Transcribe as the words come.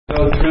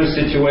through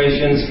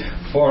situations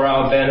for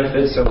our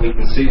benefit so we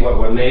can see what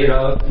we're made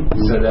of,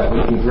 so that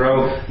we can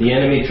grow. The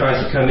enemy tries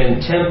to come in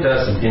and tempt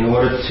us in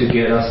order to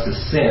get us to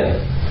sin.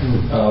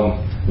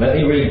 Let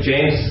me read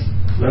James.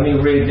 Let me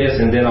read this,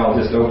 and then I'll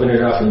just open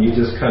it up, and you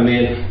just come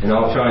in, and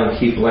I'll try and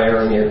keep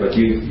layering it, but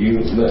you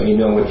let me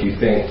know what you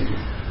think.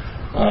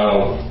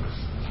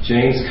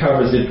 James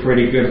covers it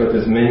pretty good, but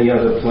there's many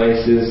other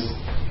places.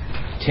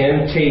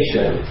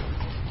 Temptation.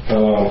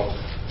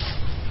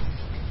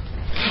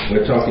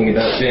 We're talking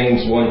about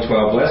James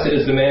 1:12. Blessed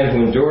is the man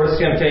who endures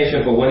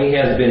temptation, for when he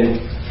has been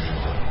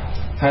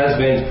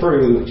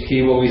proved,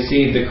 he will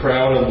receive the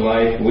crown of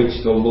life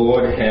which the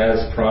Lord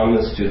has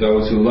promised to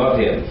those who love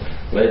him.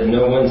 Let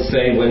no one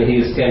say when he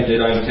is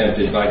tempted, I'm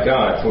tempted by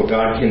God, for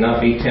God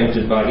cannot be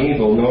tempted by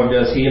evil, nor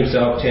does he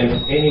himself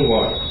tempt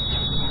anyone.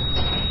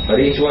 But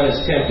each one is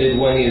tempted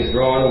when he is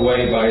drawn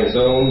away by his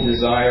own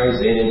desires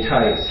and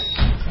enticed.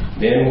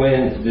 Then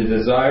when the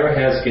desire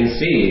has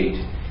conceived,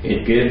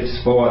 it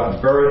gives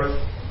forth birth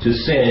to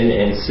sin,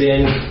 and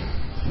sin,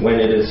 when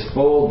it is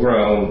full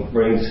grown,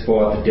 brings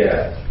forth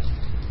death.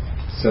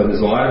 So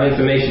there's a lot of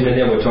information in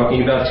there. We're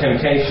talking about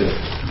temptation.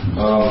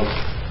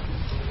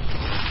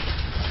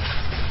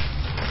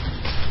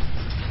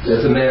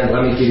 There's a man,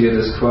 let me give you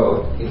this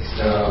quote.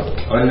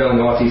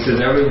 Unknown author, he says,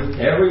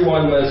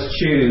 everyone must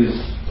choose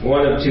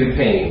one of two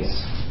pains.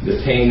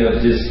 The pain of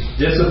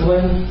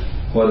discipline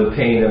or the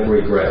pain of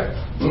regret.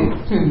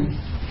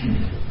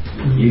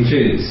 You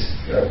choose.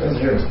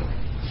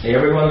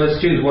 Everyone must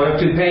choose one of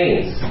two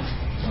pains.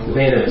 The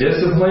pain of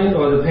discipline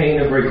or the pain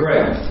of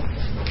regret.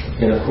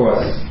 And of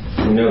course,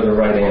 you know the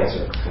right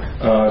answer.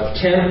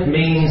 Tempt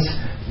means,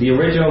 the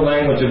original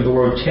language of the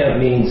word tempt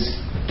means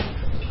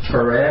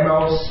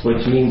paramos,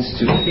 which means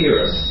to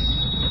pierce.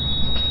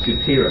 To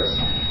pierce.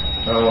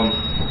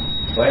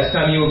 Last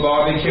time you were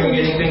barbecuing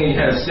anything, and you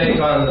had a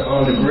steak on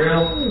the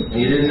grill, and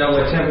you didn't know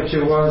what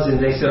temperature was, and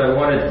they said, I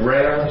want it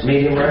rare,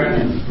 medium rare,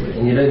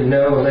 and you didn't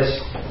know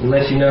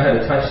unless you know how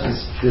to touch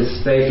this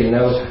steak and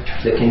know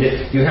the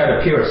condition. You had to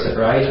pierce it,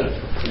 right?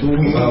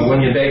 When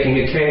you're baking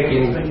a cake,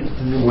 and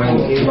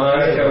when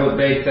Monica would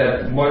bake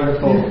that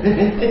wonderful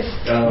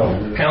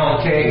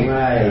pound cake,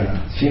 right.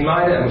 She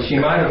might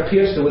have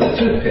pierced it with a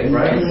toothpick,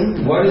 right?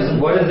 What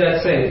does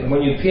that say?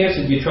 When you pierce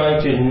it, you're trying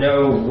to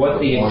know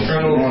what the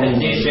internal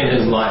condition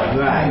is like.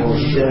 Right.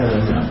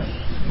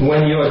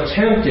 When you're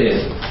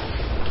tempted,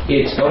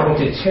 it's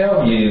going to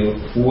tell you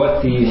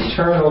what the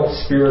internal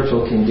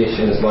spiritual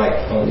condition is like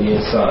on the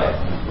inside.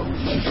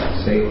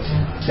 See,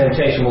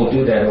 temptation will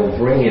do that. It will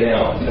bring it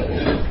out.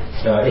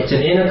 It's an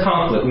inner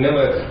conflict.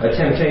 Remember, a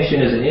temptation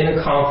is an inner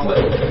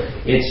conflict.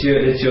 It's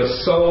your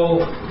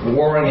soul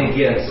warring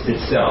against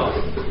itself.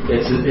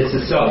 It's a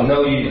self.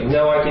 No,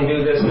 I can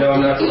do this. No, I'm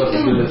not supposed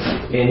to do this.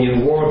 And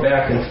you war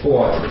back and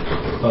forth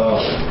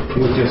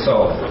with your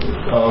soul.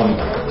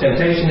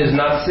 Temptation is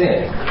not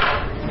sin.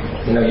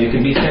 You know, you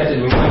can be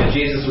tempted. Remember,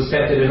 Jesus was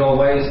tempted in all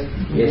ways,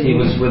 yet he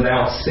was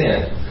without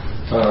sin.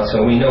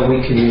 So we know we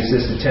can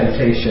resist the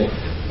temptation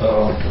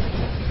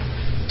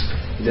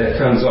that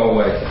comes our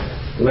way.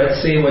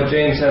 Let's see what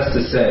James has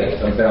to say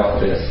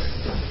about this.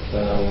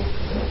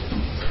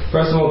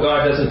 First of all,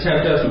 God doesn't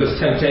tempt us because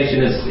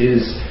temptation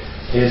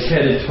is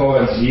headed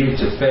towards you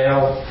to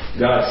fail.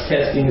 God's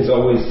testing is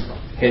always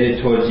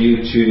headed towards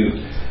you to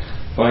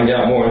find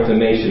out more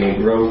information and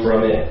grow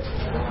from it.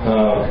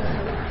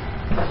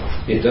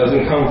 It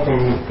doesn't come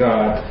from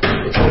God.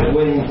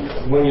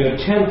 When you're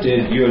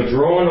tempted, you're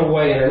drawn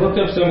away. And I looked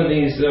up some of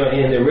these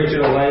in the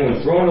original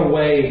language. Drawn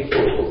away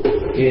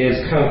is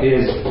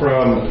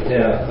from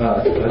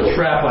a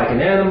trap, like an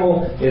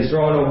animal is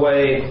drawn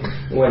away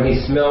when he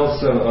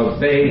smells a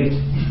bait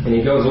and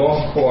he goes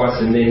off course,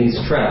 and then he's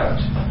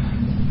trapped.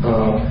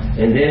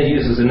 And then it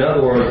uses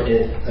another word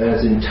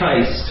as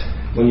enticed.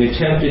 When you're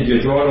tempted,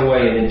 you're drawn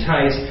away and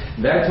enticed.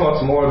 That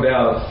talks more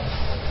about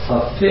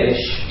a fish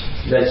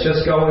that's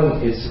just going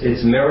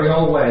its merry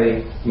old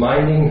way,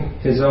 minding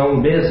his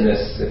own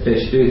business. The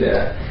fish do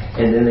that.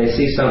 And then they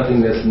see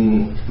something that's a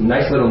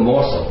nice little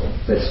morsel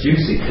that's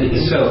juicy.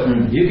 So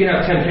you can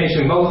have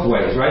temptation both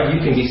ways, right? You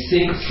can be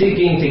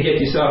seeking to get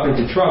yourself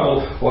into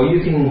trouble, or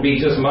you can be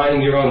just minding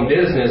your own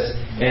business,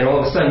 and all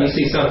of a sudden you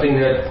see something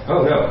that,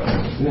 oh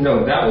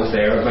no, that was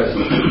there, but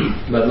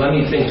let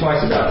me think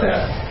twice about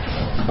that.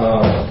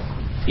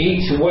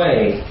 Each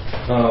way,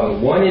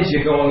 one is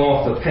you're going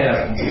off the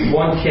path,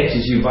 one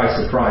catches you by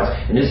surprise.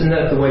 And isn't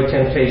that the way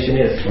temptation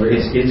is?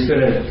 It's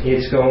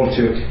going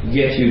to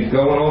get you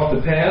going off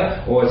the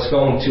path, or it's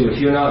going to, if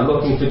you're not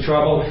looking for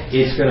trouble,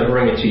 it's going to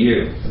bring it to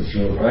you.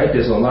 Right?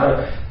 There's a lot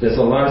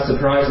of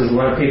surprises, a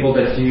lot of people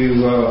that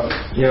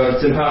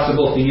it's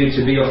impossible for you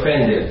to be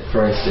offended,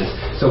 for instance.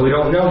 So we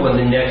don't know when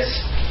the next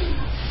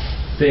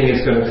thing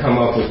is going to come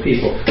up with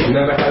people.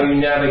 Remember how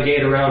you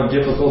navigate around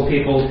difficult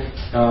people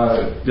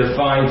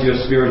defines your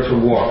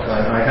spiritual walk.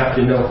 I have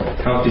to know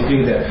how to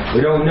do that.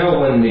 We don't know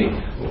when the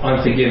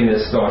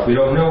unforgiveness starts. We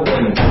don't know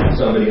when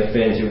somebody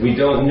offends you. We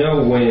don't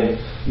know when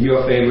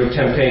your favorite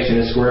temptation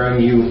is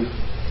staring you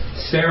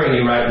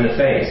right in the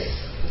face.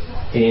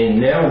 And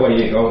now what are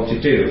you going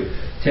to do?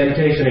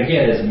 Temptation,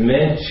 again, is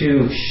meant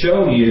to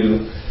show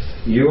you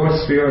your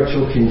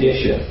spiritual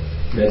condition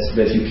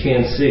that you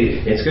can't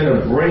see. It's going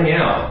to bring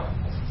out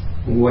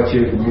what's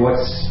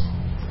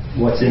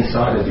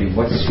inside of you,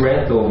 what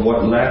strength or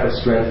what lack of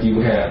strength you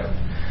have.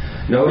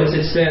 Notice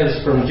it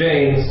says from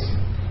James,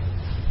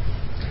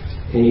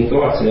 any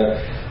thoughts there?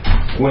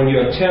 When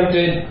you're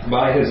tempted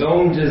by his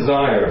own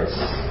desires,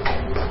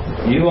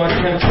 you are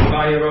tempted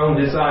by your own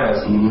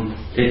desires.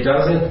 It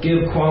doesn't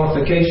give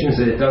qualifications.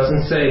 It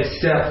doesn't say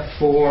except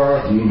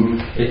for.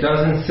 It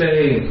doesn't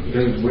say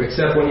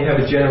except when you have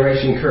a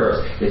generation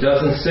curse. It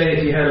doesn't say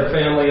if you had a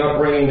family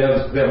upbringing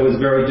that was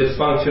very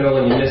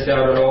dysfunctional and you missed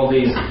out on all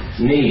these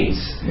needs.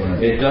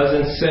 Right. It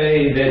doesn't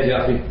say that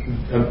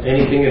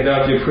anything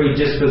about your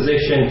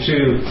predisposition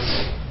to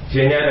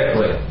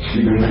genetically.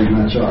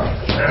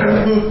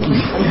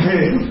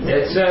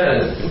 It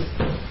says,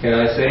 and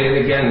I say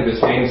it again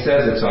because James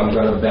says it, so I'm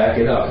going to back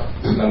it up.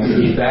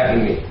 He's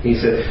backing me. He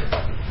said,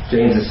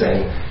 James is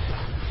saying,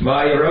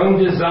 by your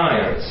own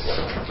desires,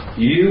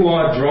 you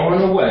are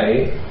drawn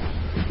away,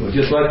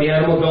 just like the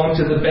animal going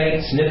to the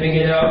bait, sniffing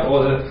it up,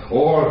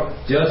 or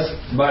just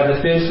by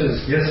the fish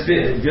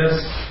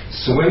just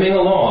swimming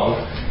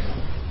along.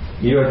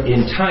 You're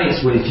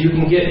enticed. If you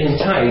can get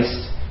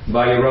enticed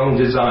by your own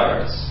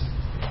desires.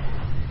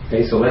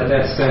 Okay, so let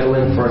that settle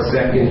in for a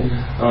second.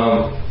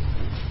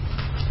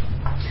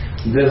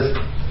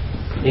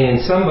 And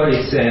somebody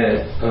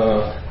said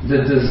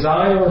the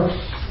desire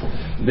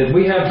that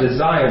we have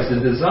desires, the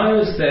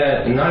desires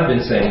that, and I've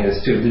been saying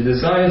this too, the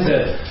desires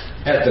that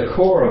at the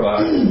core of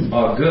us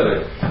are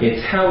good.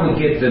 It's how we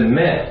get them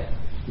met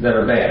that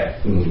are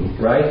bad,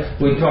 right?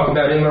 We talk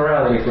about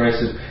immorality, for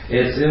instance.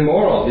 It's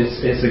immoral.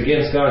 It's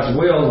against God's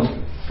will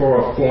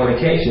for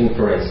fornication,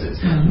 for instance.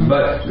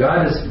 But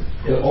God is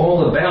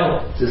all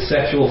about the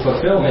sexual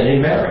fulfillment in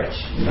marriage.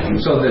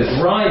 So the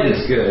drive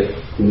is good.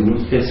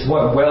 It's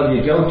what well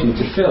you go to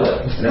fill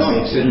it. That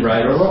makes it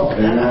right or wrong.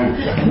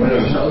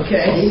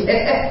 Okay.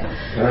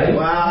 Right?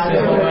 Wow.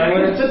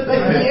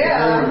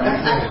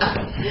 Yeah.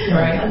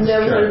 Right. I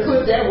never heard it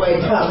put that way,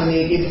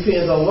 Dominic. It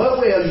depends on what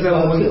well you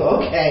go to.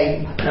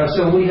 Okay.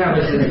 So we have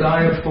a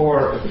desire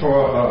for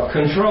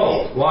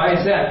control. Why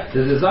is that?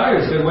 The desire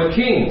is good. We're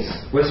kings.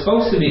 We're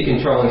supposed to be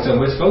controlling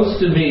something. We're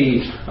supposed to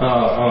be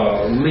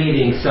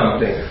leading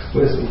something.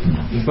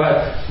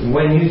 But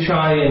when you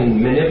try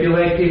and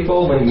manipulate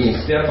people, when you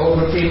step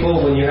over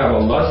people, when you have a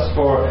lust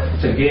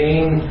to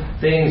gain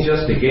things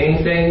just to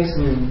gain things,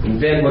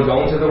 then we're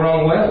going to the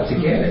wrong well to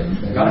get it.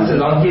 God says,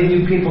 I'll give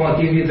you people, I'll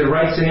give you the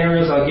right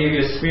scenarios, I'll give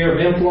you a sphere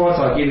of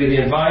influence, I'll give you the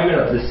environment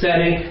of the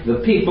setting,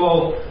 the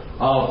people,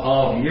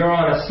 you're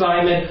on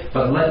assignment,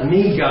 but let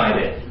me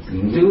guide it.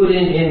 Do it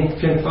in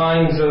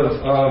confines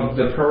of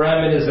the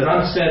parameters that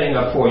I'm setting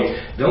up for you.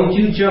 Don't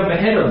you jump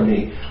ahead of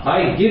me.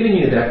 I've given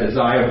you that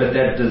desire, but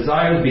that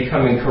desire is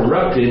becoming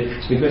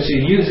corrupted because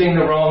you're using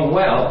the wrong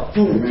well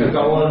to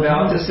go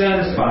about to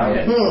satisfy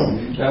it.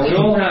 Now, we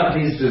all have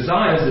these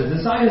desires. The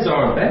desires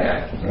aren't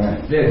bad.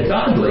 They're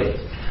godly.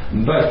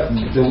 But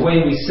the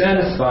way we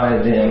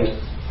satisfy them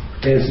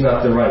is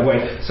not the right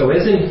way. So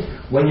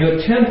when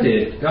you're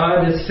tempted,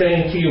 God is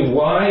saying to you,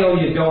 why are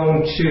you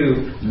going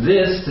to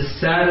this to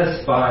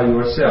satisfy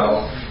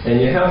yourself? And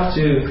you have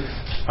to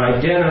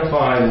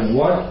identify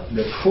what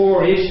the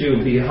core issue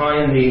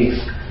behind the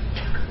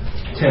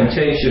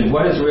temptation,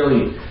 what is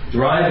really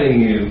driving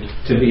you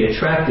to be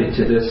attracted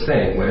to this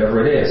thing,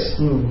 whatever it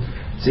is.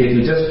 See, if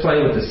you just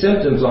play with the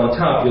symptoms on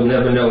top, you'll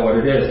never know what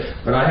it is.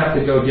 But I have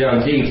to go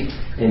down deep,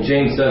 and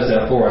James does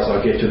that for us.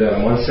 I'll get to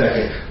that in 1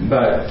 second.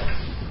 But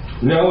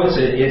no, it's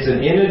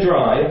an inner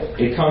drive.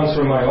 It comes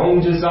from my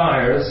own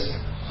desires.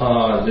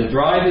 The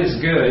drive is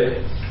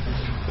good,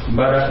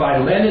 but if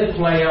I let it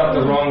play out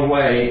the wrong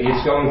way,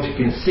 it's going to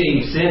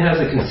conceive. Sin has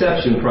a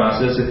conception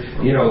process.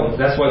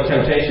 That's why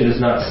temptation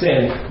is not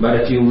sin.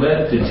 But if you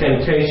let the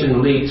temptation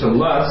lead to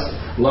lust,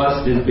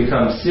 lust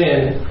becomes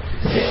sin.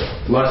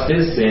 Lust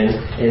is sin.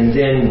 And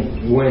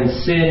then when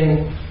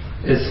sin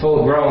is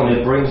full grown,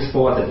 it brings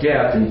forth a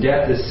death, and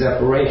death is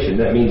separation.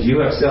 That means you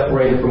have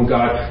separated from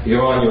God.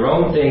 You're on your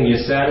own thing.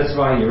 You're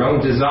satisfying your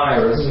own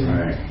desires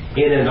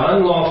in an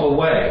unlawful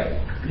way.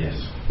 Yes.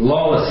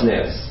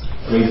 Lawlessness,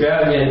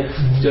 rebellion,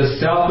 just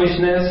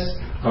selfishness,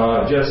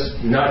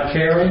 just not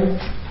caring,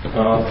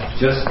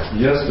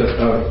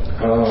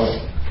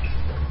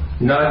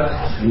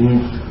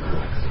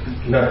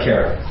 not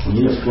caring.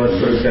 Lose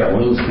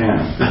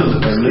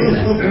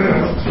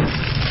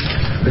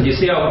But you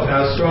see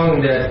how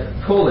strong that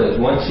pull is.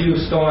 Once you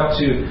start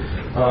to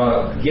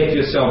get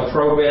yourself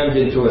programmed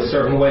into a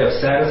certain way of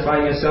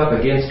satisfying yourself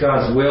against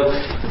God's will,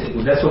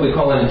 that's what we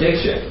call an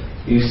addiction.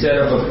 You set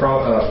up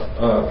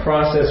a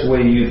process where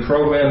you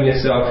program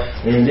yourself,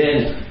 and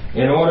then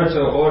in order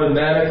to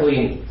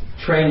automatically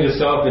train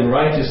yourself in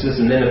righteousness,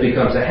 and then it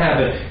becomes a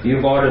habit,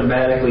 you've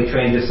automatically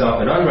trained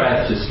yourself in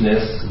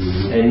unrighteousness,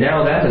 and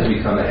now that has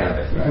become a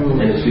habit,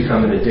 and it's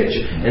become an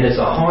addiction. And it's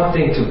a hard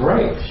thing to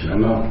break,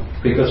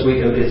 because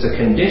it's a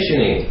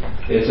conditioning,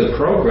 it's a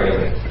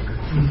programming.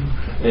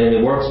 And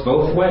it works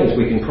both ways.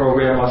 We can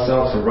program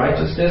ourselves for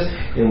righteousness,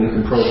 and we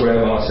can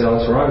program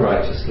ourselves for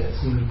unrighteousness.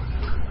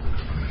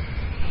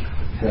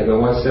 And I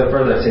go one step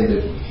further. I say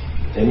that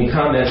any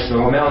comments,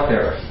 throw them out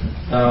there.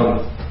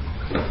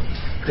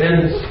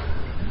 Then,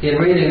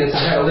 in reading this,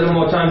 I had a little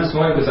more time this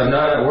morning because I'm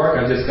not at work.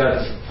 I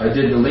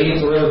did the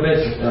leaves a little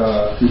bit,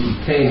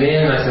 came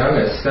in, I said, I'm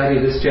going to study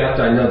this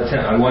chapter. I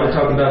want to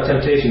talk about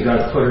temptation.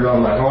 God put it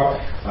on my heart.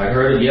 I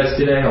heard it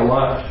yesterday a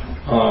lot.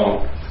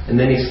 And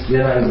then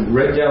I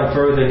read down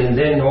further, and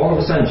then all of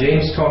a sudden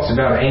James talks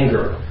about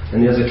anger. And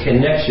there's a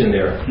connection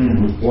there.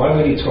 Why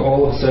would he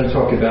all of a sudden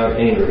talk about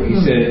anger? He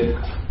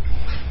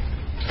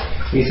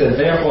said,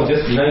 therefore,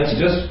 just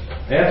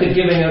after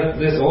giving us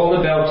this all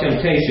about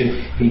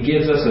temptation, he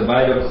gives us a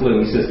vital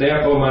clue. He says,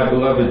 therefore, my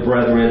beloved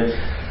brethren,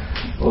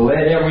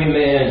 let every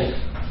man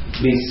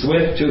be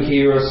swift to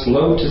hear,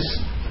 slow to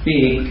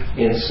speak,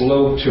 and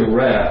slow to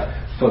wrath.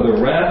 For the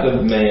wrath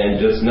of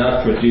man does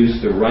not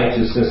produce the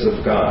righteousness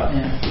of God.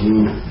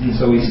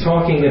 So he's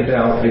talking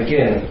about,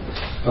 again,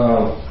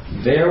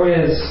 there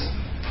is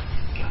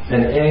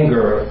an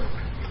anger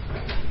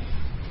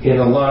in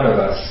a lot of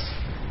us.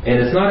 And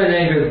it's not an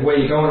anger where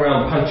you're going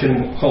around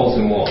punching holes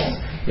in walls.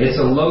 It's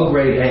a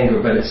low-grade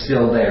anger, but it's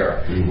still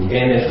there.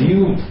 And if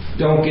you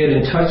don't get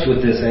in touch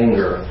with this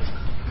anger,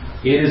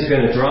 it is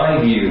going to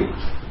drive you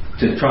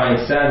to try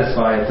and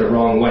satisfy it the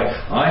wrong way.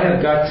 I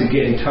have got to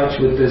get in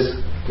touch with this.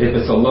 If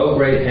it's a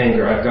low-grade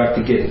anger, I've got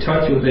to get in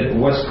touch with it.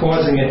 What's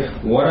causing it?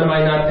 What am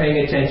I not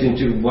paying attention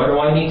to? What do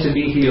I need to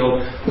be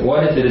healed?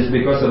 What is it? Is it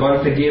because of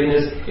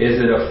unforgiveness? Is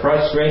it a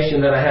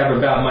frustration that I have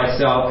about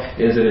myself?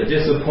 Is it a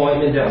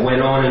disappointment that went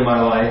on in my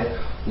life?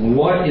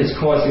 What is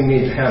causing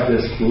me to have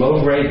this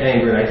low-grade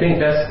anger? And I think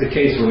that's the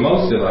case for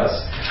most of us.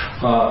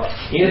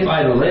 If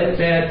I let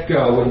that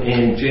go,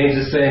 and James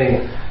is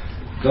saying,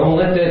 don't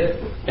let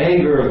that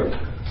anger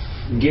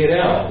get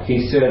out.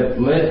 He said,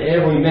 let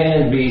every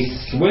man be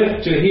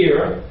swift to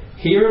hear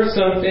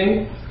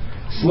something,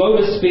 slow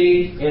to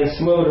speak, and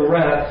slow to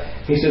wrath.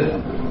 He said,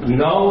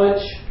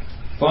 knowledge,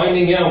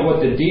 finding out what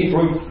the deep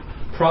root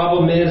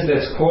problem is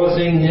that's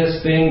causing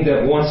this thing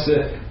that wants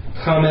to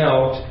come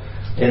out,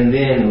 and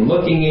then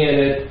looking at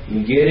it,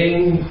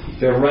 getting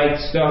the right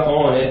stuff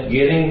on it,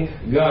 getting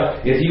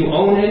God. If you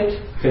own it,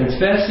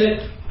 confess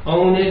it,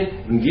 own it,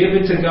 and give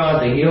it to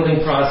God, the healing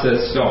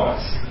process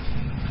starts.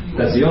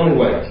 That's the only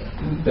way.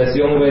 That's the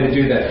only way to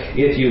do that.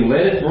 If you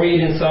let it breathe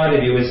inside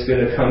of you, it's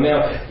going to come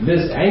out.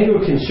 This anger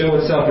can show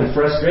itself in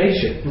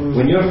frustration.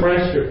 When you're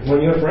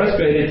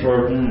frustrated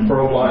for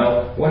a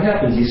while, what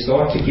happens? You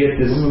start to get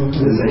this.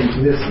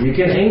 You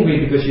get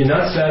angry because you're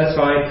not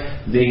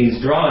satisfied.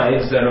 These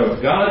drives that are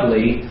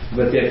godly,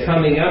 but they're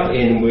coming up,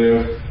 and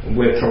we're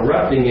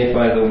corrupting it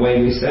by the way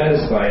we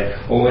satisfy it,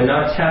 or we're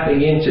not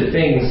tapping into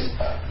things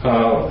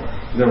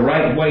the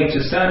right way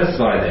to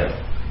satisfy them.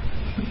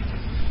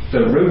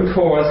 The root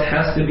cause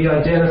has to be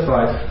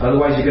identified.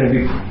 Otherwise, you're going to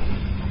be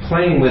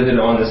playing with it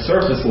on the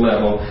surface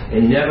level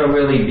and never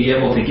really be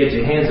able to get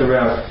your hands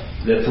around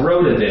the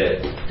throat of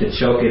it to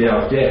choke it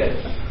out dead.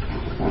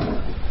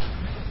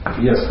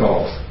 Yes,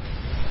 Carl.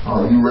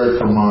 You read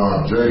from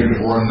James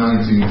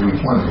 1:19 through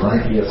 20,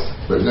 right? Yes.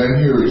 But then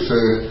here it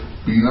says,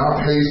 be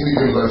not hasty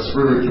in thy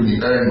spirit to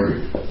be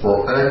angry,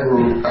 for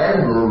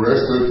anger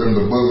resteth in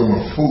the bosom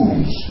of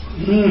fools.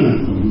 He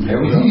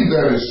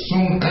that is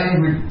soon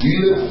angry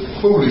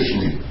dealeth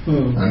foolishly.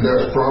 And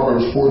that's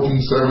Proverbs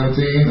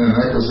 14:17 and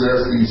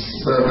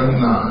Ecclesiastes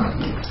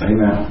 7:9.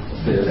 Amen.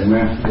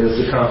 Amen. There's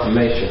the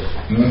confirmation.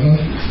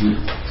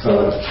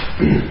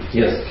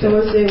 Yes. So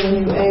it says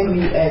when you're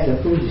angry, you act in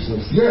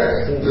foolishness.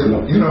 Yeah,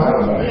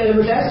 Yeah,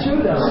 but that's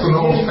true though. That's an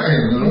old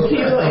saying. You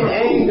kill in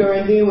anger,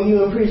 and then when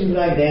you're in prison, you're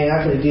like, dang,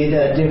 I could have did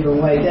that a different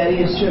way. That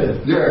is true.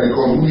 Yeah,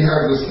 because we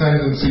have this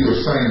tendency of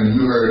saying,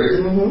 you heard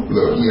it,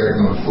 look, he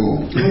acting a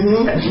fool.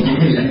 That's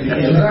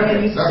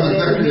exactly,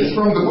 it's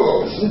from the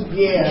books.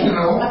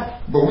 Yeah.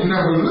 But we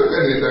never look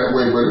at it that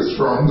way, but it's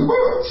from the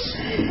books.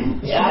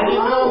 Yeah, I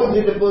didn't know it was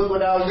in the book when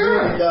I was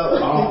reading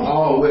though.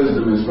 All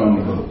wisdom is from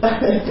the book.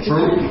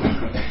 True.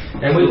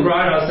 And we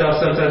pride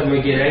ourselves sometimes when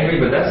we get angry,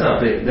 but that's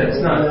not big.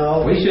 That's not.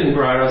 No. We shouldn't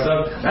pride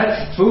ourselves.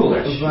 That's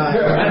foolish. Right.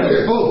 That's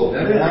a fool.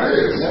 That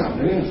is.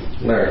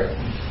 Larry.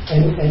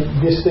 And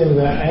this thing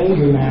about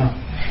anger now,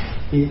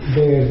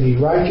 there's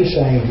the righteous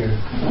anger.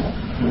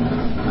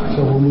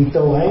 So when we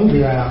throw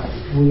anger out,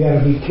 we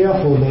got to be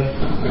careful that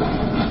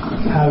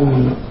how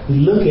we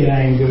look at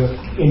anger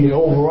in the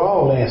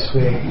overall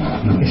aspect.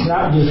 It's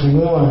not just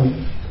one.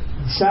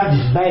 It's not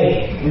just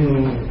bad.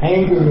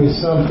 Anger is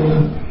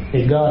something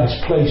that God has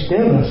placed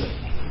in us.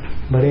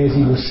 But as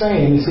he was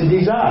saying, it's a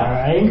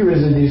desire. Anger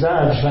is a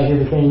desire just like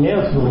everything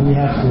else, but we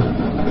have to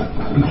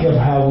be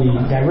careful how we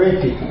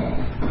direct it.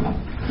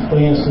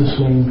 For instance,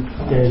 when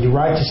there's the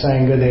righteous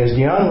anger, there's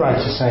the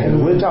unrighteous anger.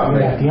 We're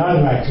talking about the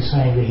unrighteous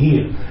anger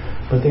here.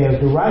 But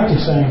there's the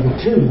righteous anger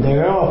too.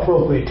 There are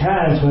appropriate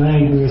times when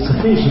anger is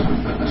sufficient.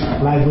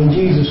 Like when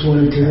Jesus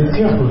went into the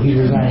temple, he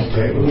was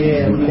angry.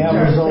 Yeah, that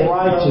was a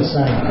righteous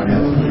anger.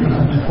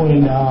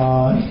 When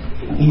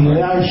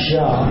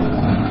Elisha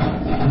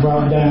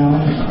brought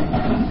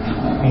down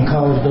and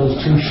caused those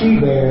two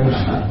she-bears,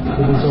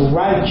 it was a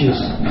righteous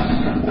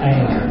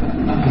anger.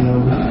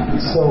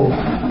 So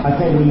I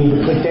think we need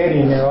to put that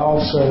in there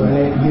also,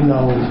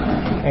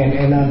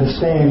 and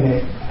understand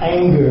that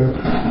anger,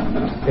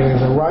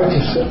 there's a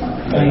righteous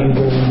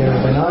anger and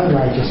there's an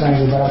unrighteous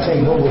anger. But I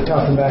think what we're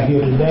talking about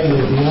here today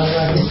is the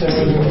unrighteous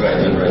anger. Right.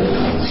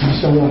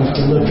 So I want us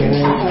to look at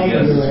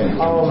anger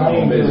and all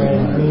anger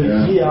and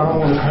I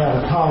don't want to have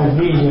a tunnel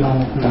vision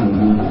on it.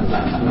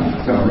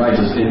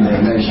 Righteous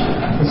indignation.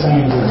 It's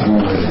anger.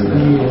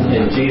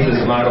 And Jesus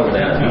modeled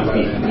that.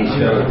 He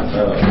showed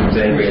he was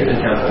angry in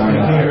the temple.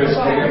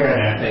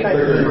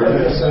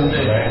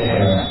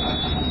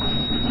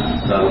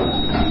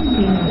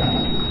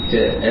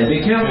 And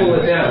be careful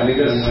with that,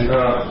 because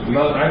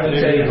I would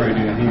say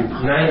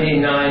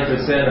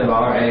 99% of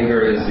our anger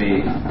is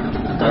the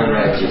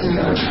unrighteous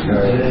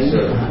kind.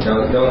 So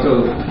don't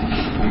go.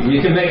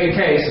 You can make a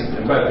case,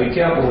 but be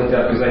careful with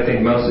that, because I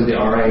think most of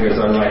our anger is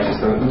unrighteous.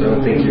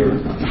 Don't be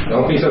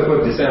so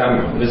quick to say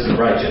this is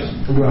righteous.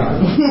 Right.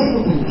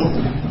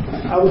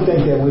 I would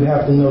think that we'd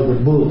have to know the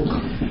book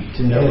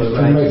to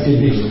make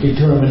the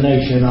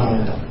determination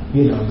on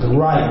the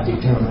right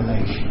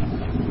determination.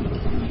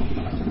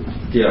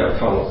 Yeah,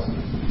 follows.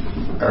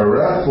 A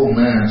wrathful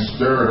man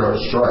stirred up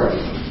strife,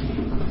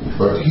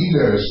 but he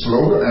that is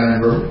slow to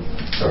anger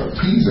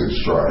appeaseth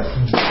strife.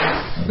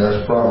 And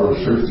that's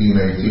Proverbs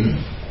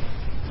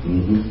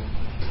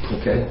 15:18.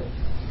 Okay.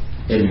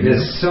 And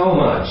there's so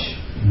much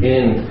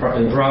in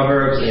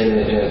Proverbs and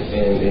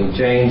in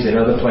James and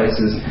other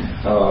places.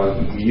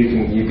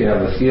 You can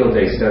have a field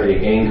day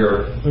studying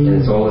anger, and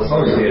it's all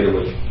associated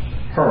with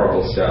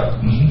horrible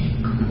stuff.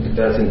 It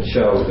doesn't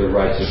show the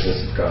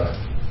righteousness of God.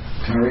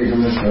 Can I read from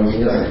this?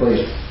 Yes,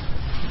 please.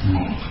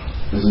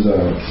 This is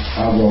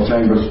Oswald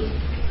Chambers.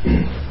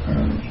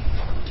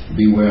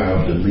 Beware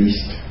of the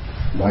least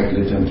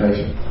likely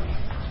temptation.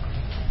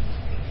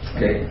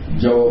 Okay.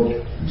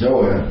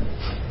 Joab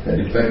had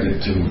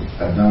defected to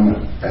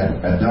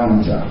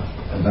Adonijah.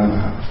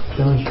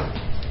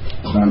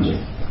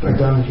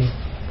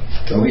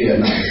 So he had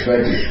not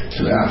defected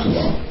to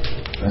Absalom.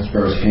 That's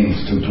 1 Kings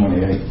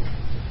 2:28.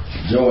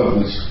 Joab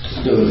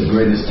withstood the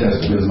greatest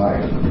test of his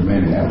life,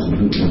 remaining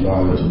absolutely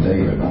loyal to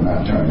David by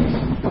not turning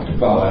to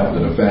follow after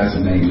the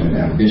fascinating and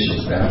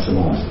ambitious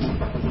Absalom.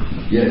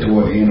 Yet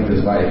toward the end of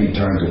his life, he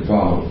turned to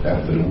follow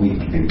after the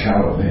weak and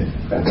cowardly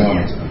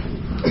Adonijah.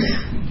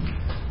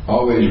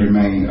 Always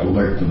remain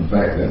alert to the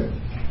fact that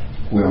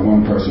where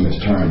one person is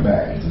turned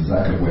back, it's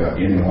exactly where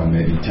anyone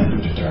may be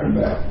tempted to turn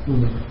back.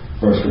 1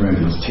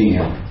 Corinthians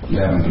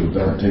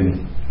 10:11-13.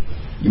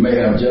 You may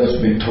have just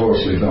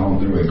victoriously gone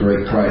through a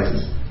great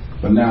crisis,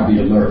 but now be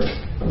alert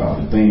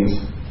about the things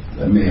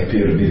that may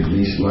appear to be the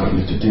least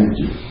likely to tempt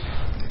you.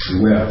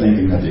 Beware of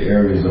thinking that the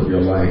areas of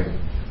your life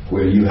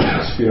where you have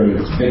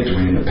experienced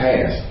victory in the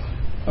past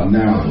are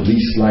now the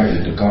least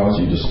likely to cause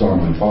you to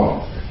stumble and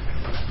fall.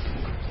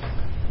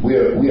 We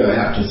are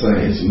apt to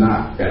say it's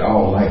not at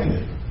all likely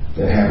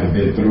that having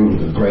been through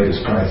the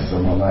greatest crisis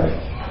of my life,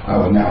 I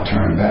will now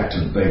turn back to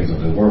the things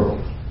of the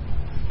world.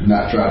 Do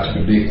not try to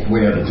predict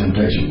where the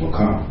temptation will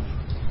come.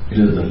 It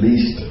is the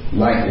least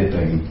likely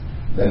thing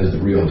that is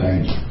the real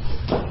danger.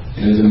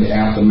 It is in the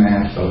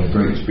aftermath of a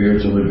great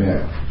spiritual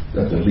event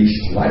that the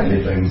least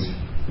likely things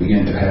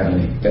begin to have an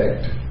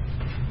effect.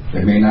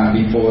 They may not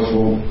be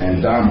forceful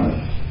and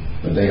dominant,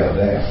 but they are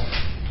there.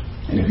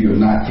 And if you are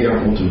not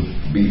careful to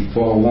be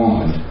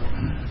forewarned,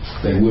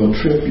 they will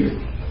trip you.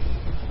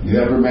 You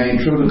have remained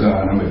true to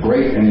God under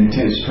great and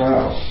intense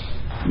trials.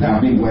 Now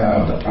beware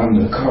of the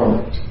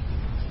undercurrent.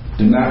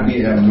 Do not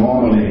be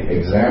abnormally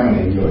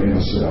examining your inner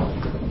self,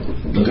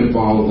 looking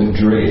forward with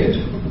dread,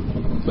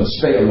 but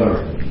stay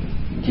alert.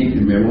 Keep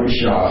your memory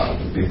sharp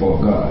before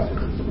God.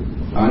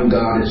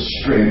 Unguarded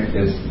strength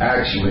is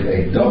actually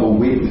a double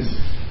weakness,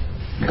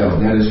 because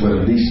that is where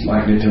the least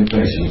likely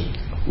temptations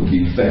will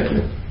be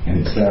effective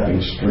in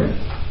sapping strength.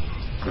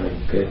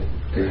 Good.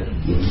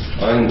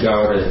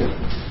 Unguarded.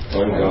 You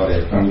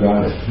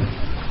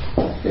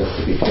have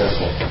to be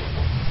careful.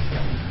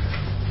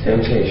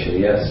 Temptation,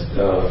 yes,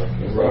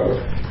 Robert.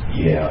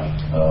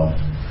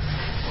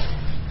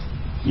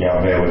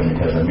 Y'all bear with me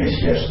because I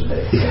missed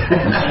yesterday.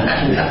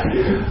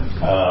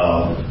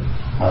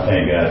 I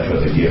thank God for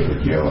the gift of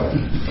joy,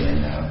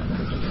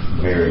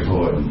 and very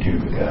important too,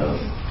 because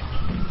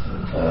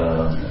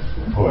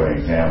for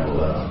example,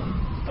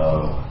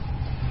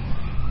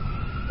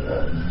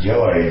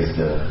 joy is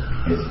the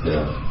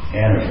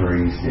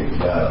antifreeze that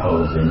God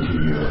holds into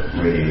your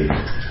radiator,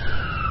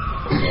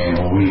 and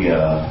when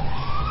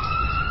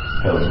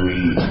because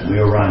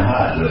we'll run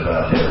hot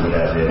without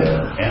that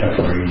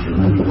antifreeze,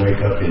 and when you wake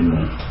up in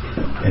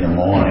the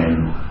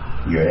morning,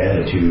 your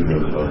attitude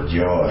of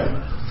joy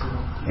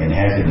and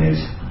happiness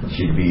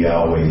should be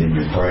always in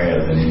your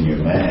prayers and in your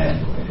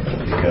mind,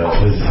 because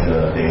this is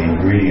the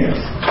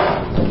ingredients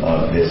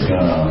that's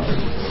gonna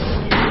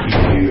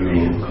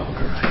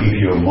keep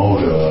your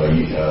motor,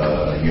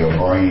 your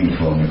brain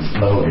from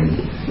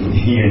exploding,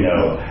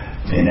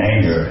 in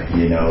anger,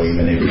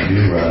 even if you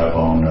do run up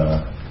on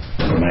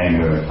from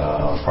anger,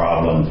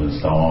 problems and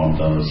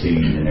storms on the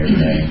seas and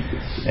everything.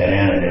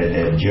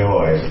 That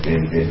joy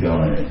is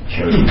going to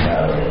show you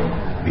how to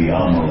be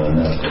humble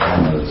enough to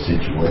handle the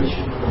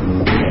situation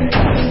and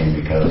everything.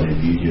 Because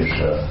if you just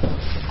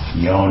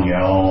you're on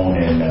your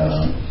own and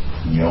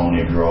you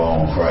only draw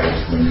on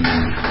Christ when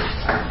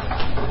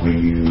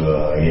you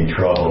in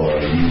trouble, or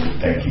you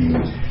think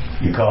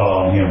you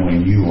call on Him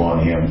when you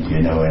want Him,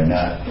 and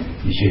not,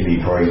 you should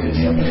be praising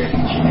Him each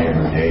and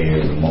every day,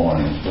 every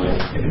morning,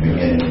 at the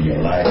beginning of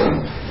your life.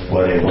 And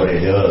what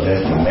it does,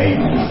 that's the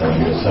maintenance of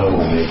your soul.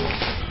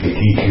 It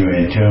keeps you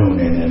in tune,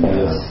 and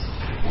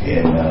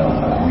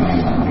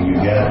when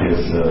you got this,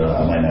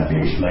 I might not be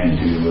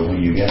explaining to you, but when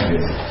you got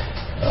this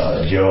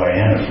joy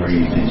and a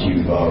freeze that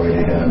you've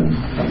already got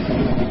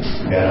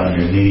on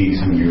your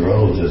knees when you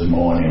rose this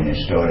morning and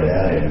started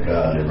out in a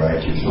godly,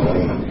 righteous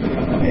way.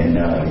 And,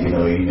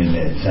 even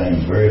that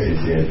same verse, it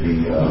says,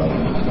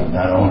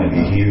 not only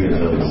be hearers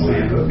of the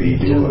word, but be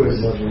doers.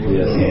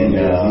 And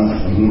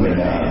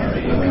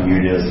when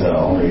you just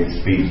only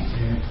speak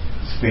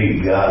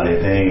godly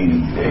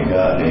things in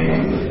godly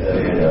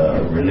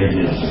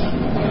religious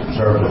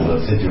circles or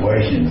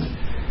situations,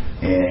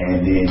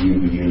 and then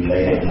you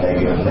lay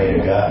to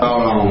God.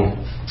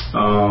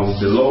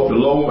 The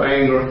low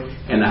anger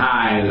and the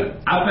high anger.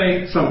 I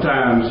think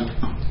sometimes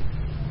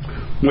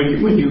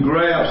when you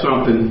grab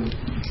something,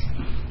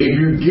 if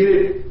you get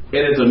it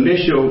in its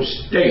initial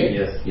state,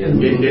 it's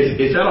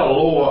at a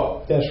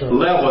lower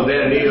level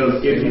than it is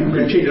if you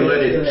continue to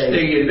let it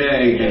stay in there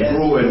and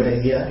grow and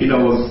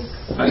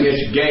I guess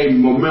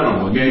gain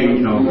momentum,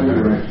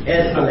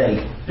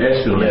 escalate.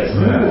 That's enough.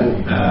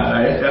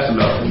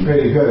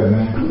 Pretty good,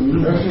 man.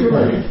 That's good.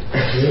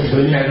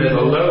 And there's a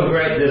low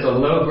grade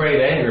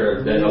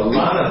anger that a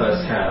lot of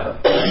us have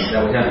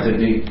that we have to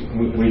be.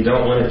 We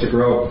don't want it to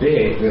grow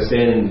big because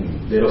then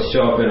it'll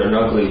show up in an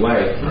ugly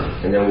way,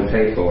 and then we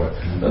pay for it.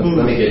 Let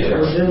me get there.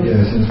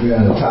 Yeah, since we're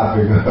on the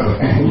topic of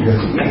anger,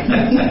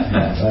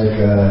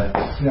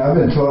 I've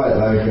been taught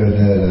that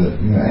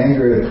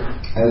anger,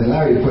 as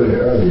Larry put it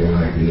earlier,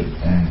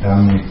 and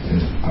Dominic is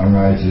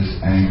unrighteous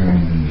anger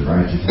and the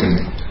righteous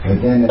anger.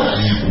 But then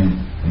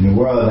in the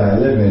world I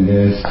live in,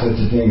 there's such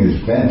a thing as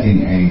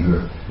venting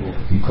anger,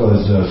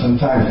 because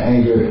sometimes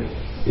anger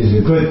is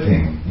a good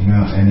thing,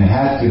 and it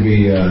has to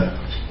be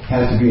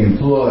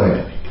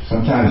employed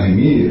sometimes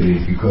immediately,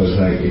 because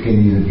it can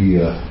either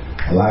be a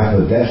life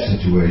or death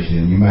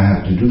situation. You might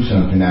have to do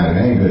something out of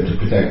anger to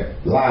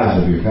protect the lives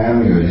of your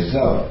family or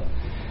yourself.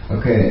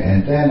 Okay,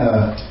 and then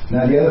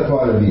now the other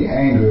part of the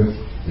anger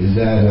is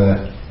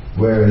that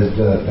whereas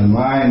the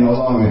mind no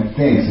longer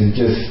thinks, it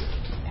just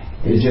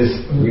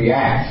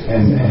reacts,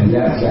 and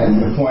that's at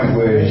the point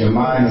where your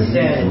mind is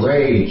in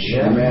rage.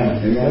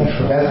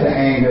 That's the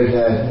anger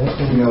that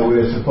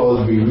we're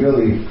supposed to be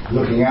really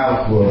looking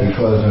out for,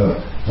 because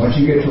once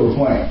you get to a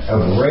point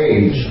of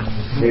rage,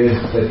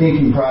 the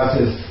thinking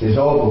process is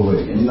over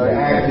with. The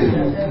act is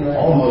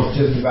almost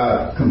just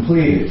about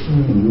completed,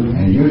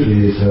 and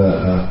usually it's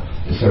a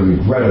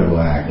regrettable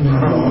act. So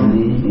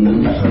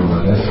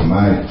that's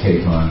my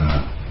take on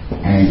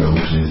anger,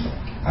 which is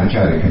I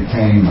try to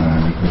contain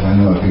mine, because I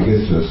know if it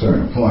gets to a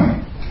certain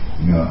point,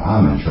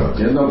 I'm in trouble.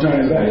 There's no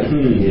turning back.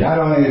 Not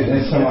only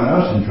is someone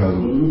else in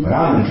trouble, but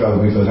I'm in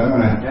trouble because I'm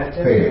going to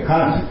pay the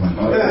consequences.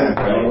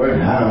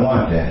 And I don't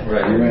want that.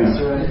 Right.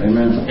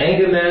 Amen.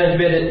 Anger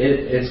management,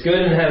 it's good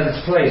and has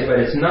its place, but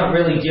it's not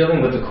really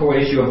dealing with the core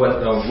issue of what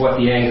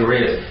the anger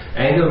is.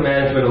 Anger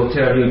management will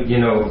tell you,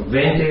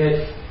 vent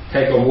it,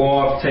 take a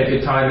walk, take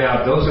a time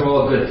out. Those are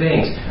all good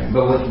things.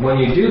 But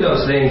when you do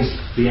those things,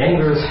 the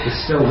anger is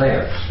still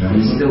there.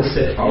 It's still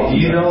sitting. If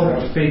you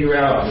don't figure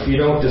out, if you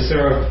don't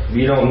discern, if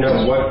you don't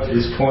know what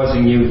is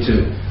causing you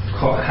to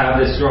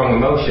have this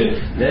strong emotion,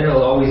 then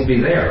it'll always be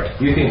there.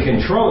 You can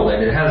control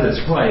it. It has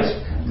its place,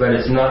 but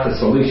it's not the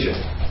solution.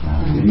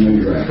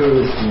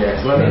 Who's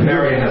next?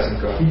 Marion has to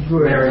go.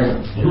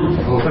 Marion.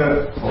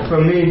 For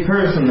me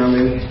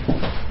personally,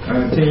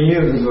 10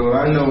 years ago,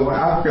 I know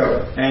I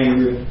felt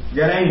angry.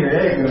 Got angry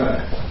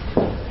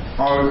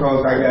all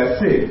because I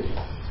got sick.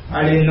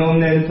 I didn't know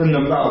nothing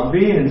about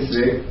being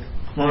sick.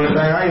 Only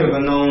thing I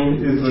ever known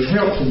was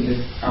helping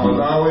me. I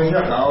was always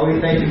helping. I always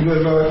thank the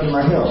good Lord for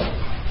my help.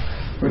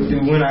 But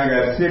when I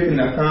got sick and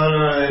I found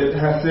out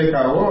how sick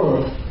I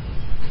was,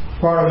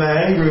 part of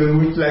my anger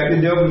was like the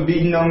devil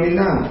beating on me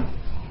now.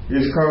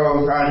 It's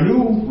because I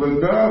knew what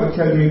God was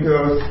telling me,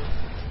 because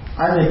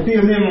I can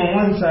feel Him on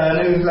one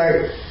side, and it was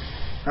like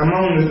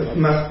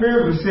my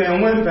spirit was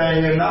saying one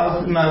thing, and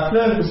my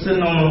flesh was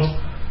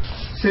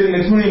sitting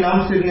between.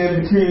 I'm sitting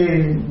there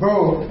between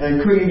both, and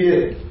couldn't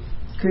get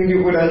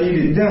what I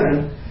needed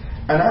done.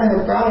 And I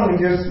have found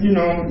just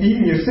even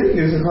your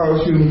sickness will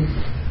cause you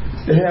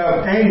to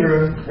have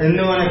anger, and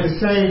knowing at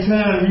the same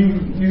time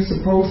you're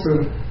supposed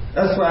to.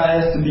 That's why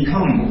I asked to be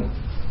humble.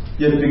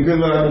 If the good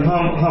Lord can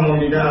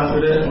humble me down, so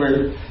that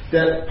way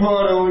that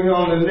part over here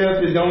on the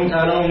left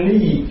I don't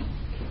need.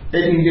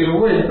 They can get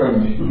away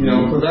from me,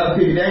 because I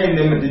picked aim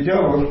them at the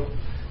devil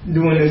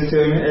doing this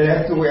to me, and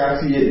that's the way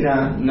I see it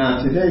now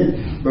today.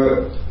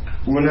 But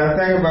when I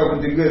think about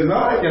what the good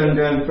Lord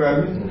done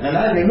for me, and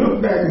I can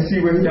look back and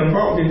see where He done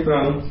brought me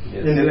from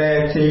in the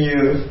last 10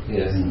 years,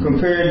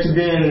 compared to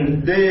being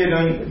dead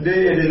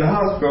in the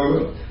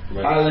hospital.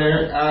 Right. I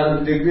learned out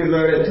of the good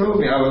Lord that told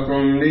me I was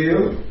going to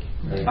live.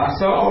 Right. I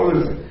saw all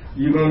this.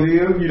 You're going to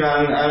live.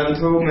 I done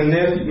told my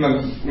nephew,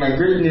 my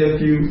great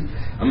nephew,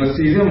 I'm going to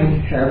see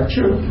them have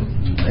children.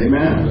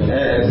 Amen.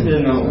 As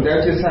you know,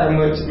 that's just how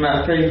much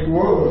my faith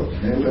was.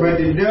 Amen. But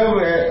the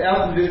devil,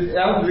 after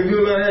the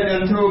good Lord had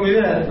done told me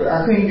that,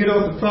 I couldn't get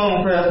off the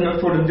phone fast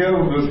enough for the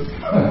devil was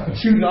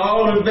shooting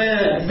all the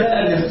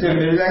badness to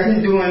me, like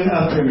he's doing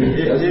now to me.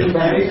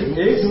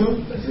 It's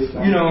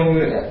you know,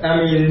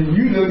 I mean,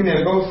 you looking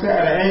at both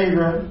sides of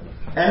anger.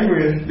 Anger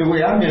is the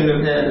way I've been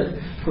looking at it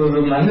because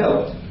of my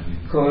health.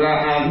 Because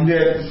I'm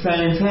there at the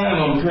same time,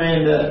 I'm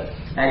praying that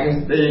I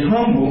can stay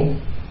humble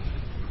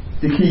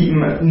to keep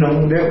my,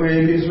 that way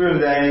it gets rid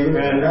of the anger,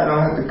 and I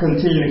don't have to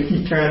continue to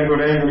keep trying to go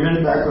to anger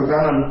management, because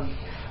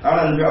I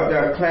done dropped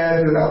out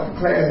classes after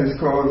classes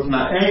because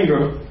my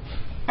anger,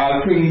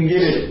 I couldn't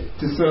get it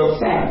to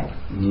subside.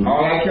 Mm-hmm.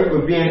 All I kept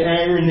was being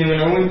angry, and then when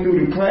I went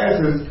through the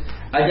classes,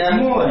 I got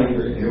more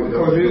angry.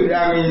 Because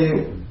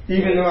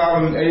even though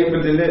I was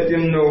able to let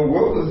them know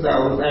what I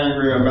was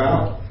angry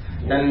about,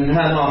 and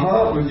how my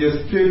heart was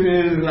just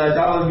tripping, like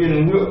I was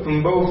getting whipped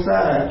from both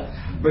sides.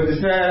 But the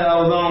side I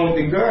was on with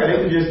the God, it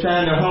was just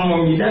trying to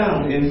humble me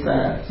down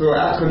inside, so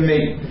I could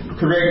make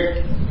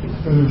correct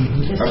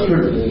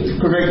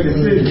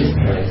decisions.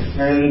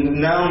 And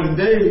now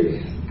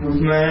today, with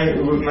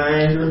my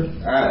anger,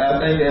 I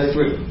think that's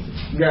what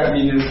got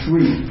me this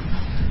week.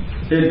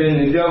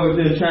 The devil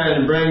been trying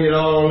to bring it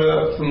all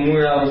up from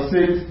where I was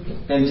 6,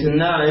 and to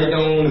now they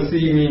don't want to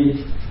see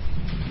me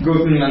go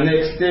through my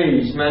next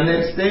stage. My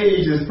next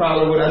stage is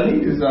probably what I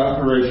need is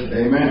operation.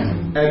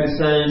 Amen. At the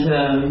same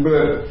time,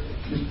 but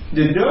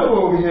the devil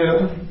over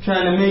here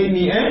trying to make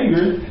me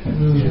angry.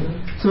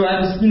 Mm-hmm. So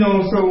I just,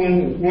 so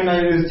when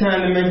I was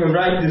trying to make a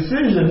right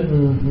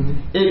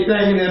decision, it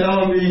thinking that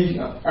I'll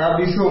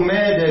be so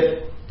mad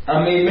that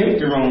I may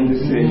make the wrong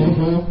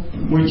decision.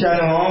 Which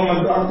I know all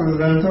my doctors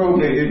done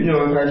told me, if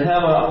I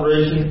have an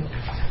operation,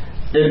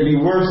 it'd be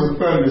worse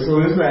for me.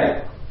 So it's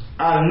like,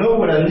 I know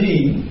what I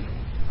need,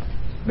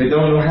 but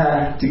don't know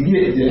how to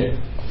get there.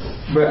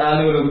 But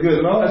I know the good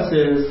Lord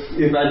says,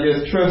 if I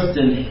just trust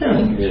in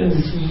Him,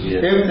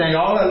 everything,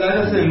 all that,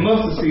 like I said,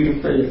 mustard seed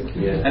of faith.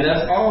 And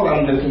that's all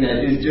I'm looking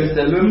at, is just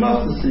that little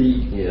mustard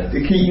seed to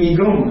keep me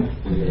going.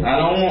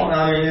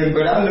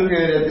 But I look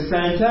at it at the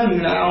same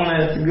time, and I don't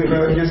ask the good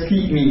Lord, just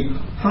keep me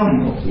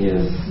humble.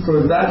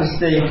 Because if I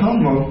just stay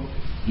humble,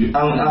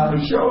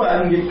 I'm sure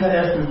I can get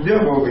past the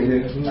devil over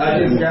here. I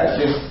just got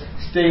to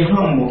stay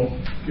humble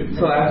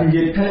so I can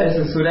get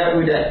past it, so that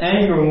way that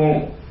anger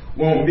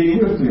won't be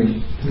with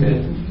me.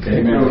 Good.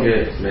 Good,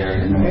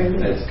 Mary.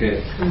 That's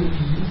good.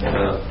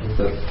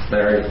 That's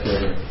very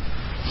good.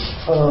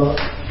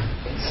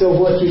 So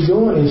what you're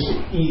doing is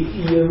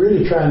you're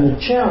really trying to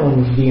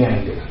challenge the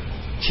anger.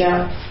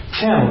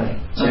 Challenge.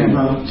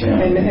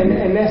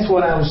 And that's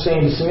what I was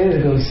saying just a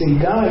minute ago. See,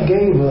 God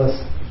gave us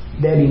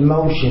that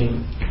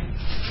emotion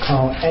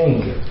called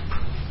anger.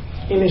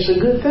 And it's a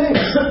good thing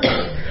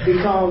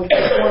because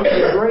it's one of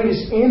the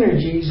greatest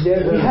energies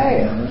that we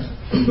have.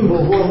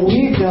 But what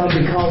we've done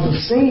because of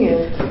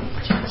sin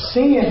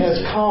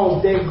has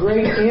caused that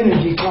great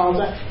energy.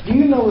 Do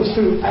you know it's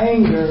through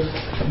anger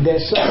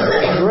that some of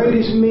the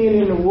greatest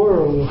men in the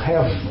world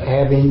have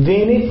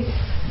invented?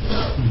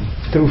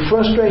 Through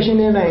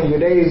frustration and anger,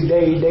 they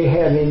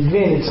have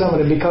invented some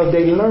of it because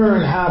they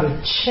learned how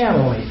to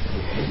channel it.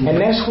 And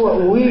that's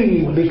what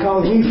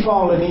because we've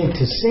fallen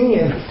into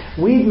sin,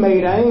 we've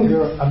made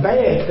anger a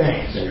bad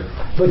thing.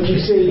 But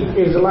you see,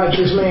 it's like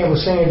this man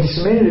was saying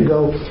just a minute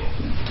ago,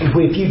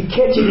 if you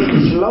catch it in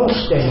its low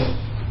state,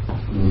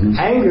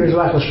 anger is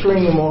like a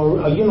stream or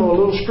a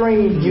little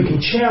stream. You can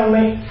channel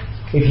it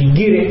if you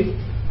get it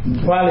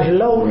while it's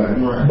low.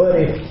 Right. But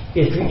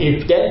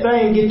if that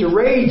thing gets to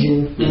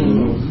raging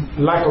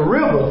like a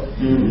river,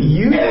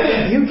 you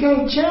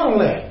can't channel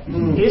that.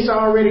 It's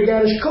already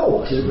got its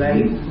course.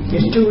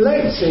 It's too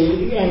late.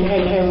 See,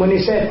 and when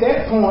it's at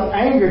that point,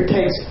 anger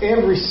takes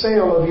every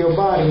cell of your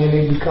body, and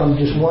it becomes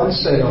just one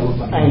cell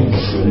of anger,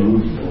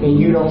 and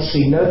you don't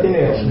see nothing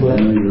else but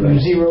you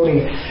zero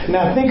in.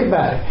 Now think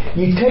about it.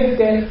 You take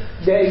that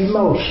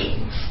emotion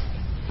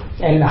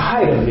and the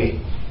height of it,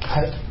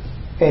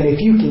 and if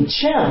you can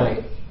channel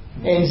it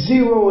and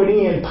zero it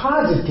in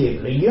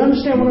positively. You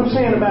understand what I'm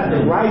saying about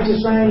the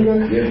righteous anger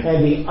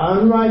and the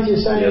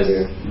unrighteous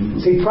anger?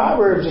 See,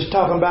 Proverbs is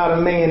talking about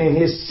a man in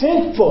his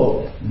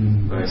sinful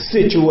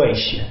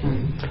situation.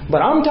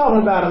 But I'm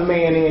talking about a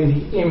man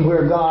in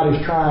where God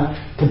is trying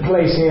to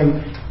place him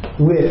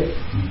with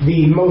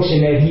the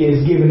emotion that He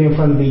has given him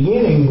from the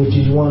beginning, which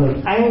is one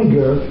of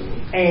anger,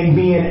 and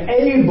being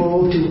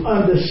able to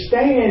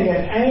understand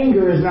that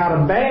anger is not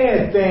a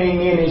bad thing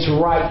in its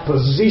right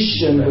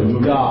position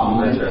with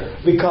God,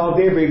 because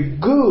every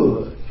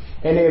good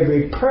and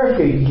every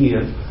perfect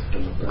gift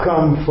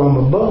come from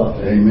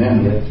above.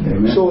 Amen.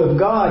 Amen. So if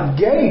God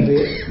gave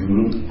it,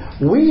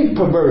 we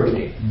perverted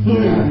it.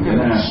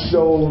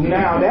 So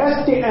now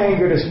that's the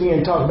anger that's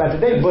being talked about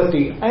today. But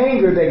the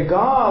anger that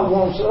God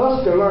wants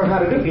us to learn how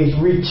to do is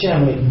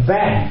rechannel it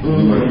back.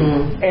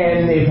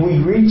 And if we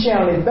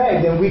rechannel it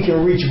back, then we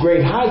can reach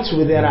great heights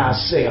within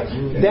ourselves.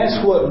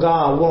 That's what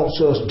God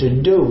wants us to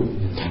do.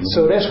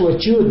 So that's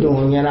what you're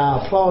doing, and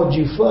I applaud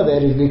you for that,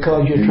 is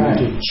because you're trying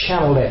to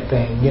channel that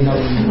thing. You know,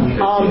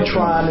 I'm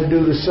trying to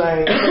do the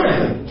same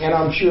thing, and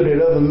I'm sure that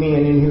other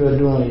men in here are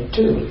doing it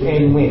too,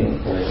 and women,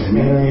 and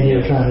they're in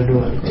here trying to do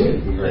it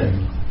too.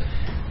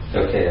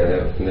 Okay,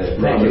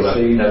 thank you.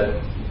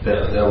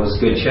 That was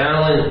good.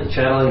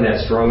 Channeling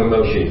that strong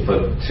emotion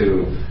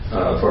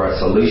for a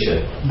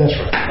solution. That's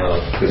right.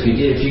 Because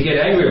if you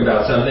get angry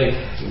about something,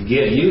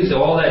 use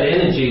all that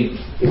energy,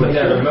 put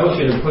that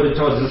emotion, and put it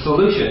towards the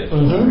solution,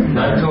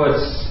 not towards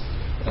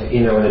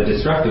in a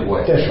destructive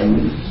way. That's right.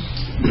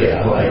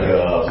 Yeah, like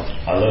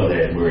I love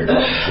that word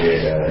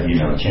said,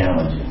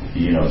 challenge,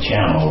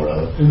 channel,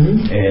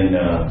 and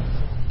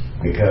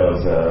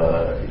because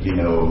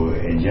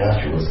in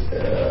Joshua's,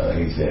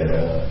 he said,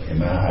 in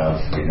my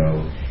house,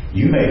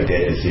 you make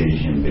that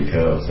decision,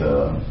 because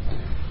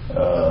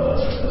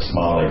a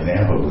small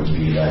example would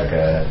be like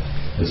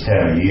this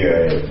time of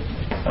year,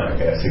 I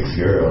got 6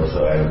 girls,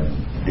 so I have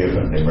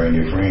different. They bring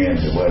your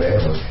friends or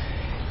whatever.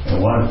 And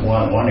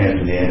one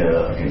incident I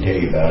can tell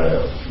you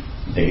about.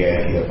 The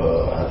guy kept,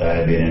 after I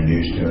had been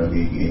introduced to him,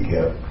 he'd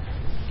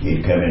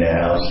come in the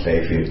house,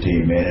 stay 15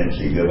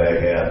 minutes, he'd go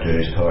back out to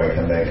his car, he'd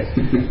come back.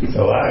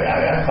 So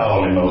I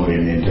called him over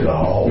into the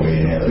hallway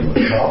and had a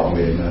talk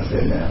with him. I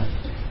said,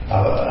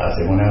 I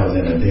said, when I was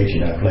in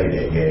addiction, I played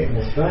that game.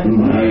 That's right.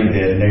 I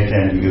said, next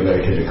time you go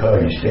back to the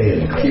car, you stay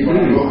in the car.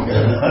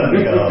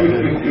 Because,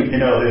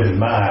 this is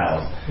my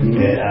house. And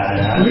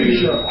I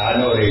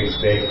know they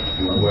expect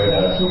with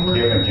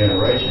different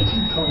generations.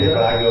 If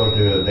I go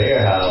to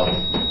their house,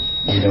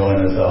 and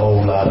there's a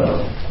whole lot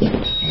of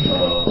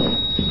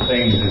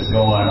things that's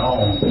going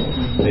on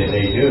that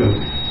they do,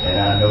 and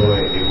I know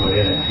it would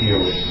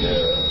interfere with the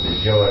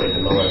joy that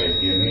the Lord has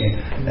given me.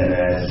 And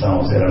as the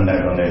song said, I'm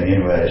not going to let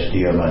anybody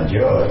steal my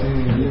joy.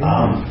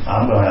 I'm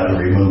going to have to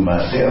remove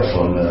myself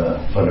from the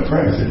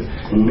premises,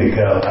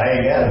 because I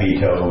ain't got to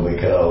be told.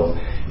 Because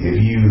if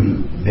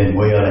you've been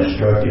well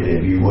instructed,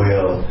 if you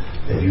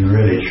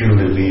really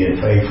truly being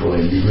faithful,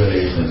 and you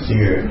really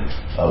sincere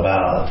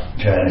about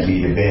trying to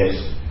be the best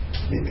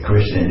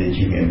Christian that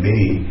you can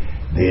be,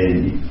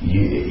 then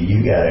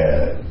you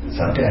gotta.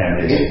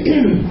 Sometimes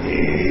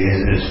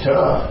it's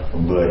tough,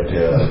 but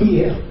if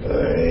we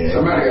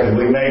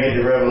make it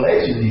to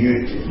Revelation,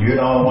 you're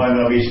the only one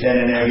gonna be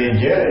standing there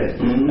getting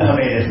judged. I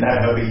mean, it's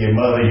not gonna be your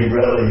mother, your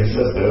brother, your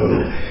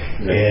sister,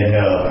 and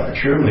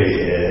truly,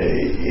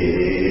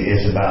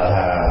 it's about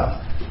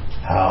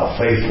how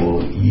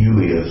faithful you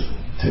is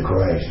to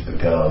Christ.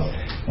 Because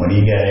when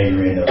he got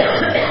angry in the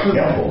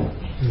temple,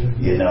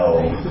 it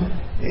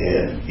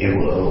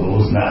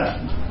was not.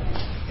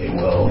 It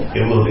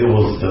was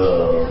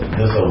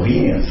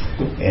disobedience,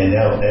 and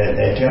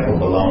that temple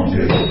belonged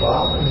to his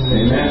father.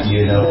 Amen.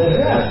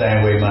 That's the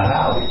same way my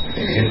house.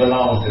 It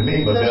belongs to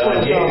me, but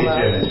God gave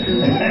it to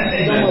me.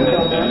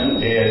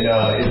 And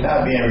it's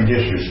not being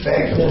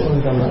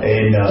disrespectful.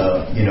 And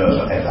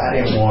if I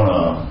didn't want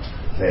to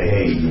say,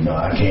 hey,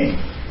 I can't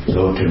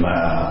go to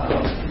my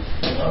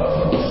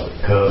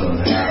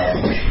cousin's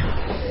house,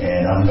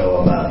 and I'm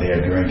out there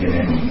drinking,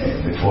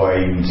 and before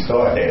I even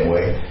start that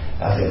way,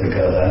 I said,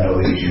 because I know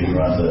he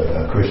runs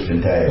a Christian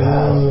type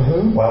house.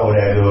 Why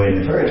would I go in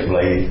the first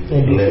place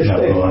letting him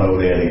going over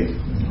there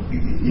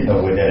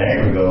with that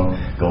anger going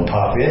to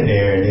pop in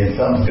there, and then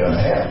something's going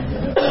to happen.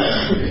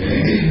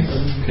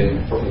 Okay,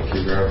 thank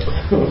you,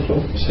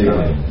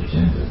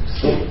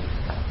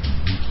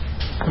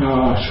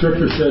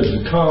 Scripture says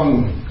the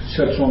tongue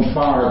sets on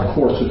fire the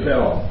courts of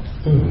hell.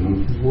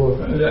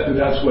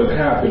 That's what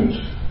happens.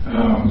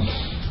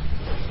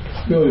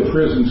 Go to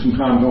prison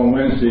sometimes on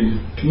Wednesdays.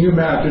 Can you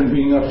imagine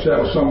being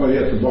upset with somebody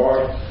at the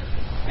bar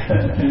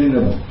and in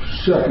a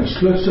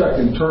split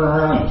second turn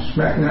around and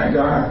smacking that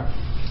guy?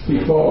 He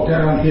falls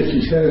down, hits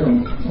his head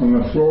on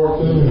the floor,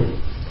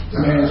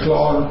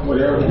 manslaughter,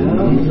 whatever,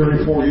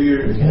 34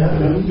 years.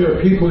 There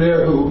are people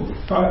there who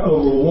fight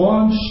over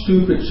one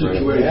stupid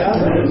situation.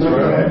 That's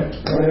right.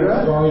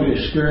 They're going to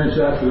experience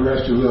that for the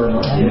rest of their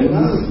life.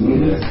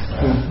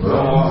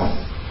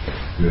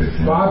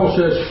 The Bible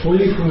says,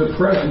 flee from the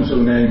presence of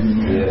an angry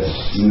man. Yes.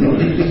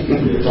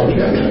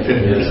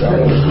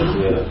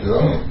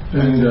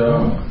 And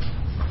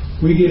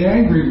we get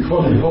angry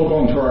because we hold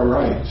on to our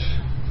rights.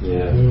 We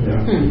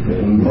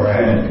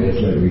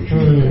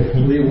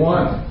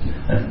want,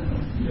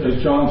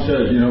 as John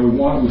says, we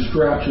want to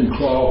scratch and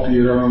claw to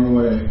get our own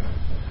way.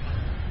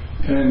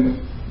 And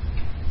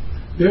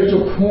there's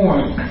a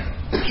point,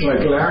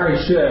 like Larry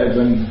said,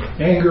 when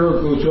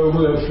anger goes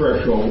over the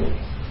threshold,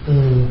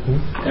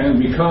 and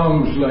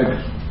becomes, like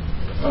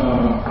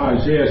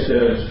Isaiah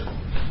says,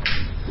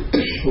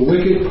 a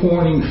wicked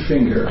pointing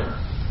finger.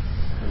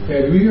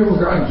 Have you ever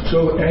gotten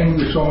so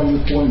angry with someone you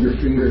pointed your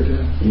finger at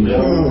them?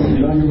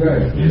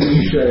 And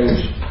he says,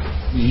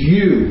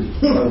 you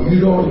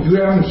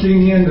haven't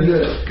seen the end of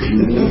this.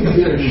 You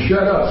better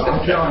shut up. I'm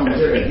telling you,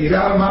 better get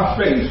out of my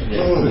face,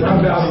 because I'm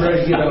about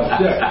ready to get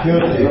upset.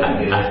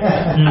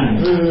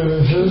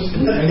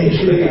 And he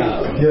said,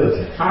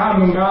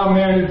 I'm a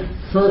mild-mannered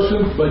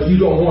person, but you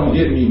don't want to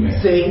get me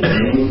mad. See?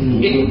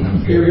 You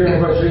hear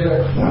anybody say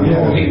that? You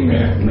don't want to get me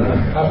mad.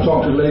 I've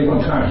talked to a lady one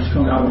time, she's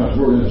coming out when I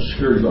was working as a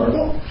security guard.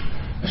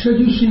 I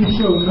said, you seem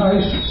so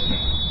nice.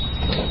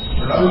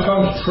 Here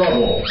comes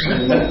trouble. What's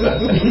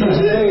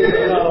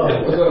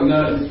up,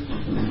 Nut?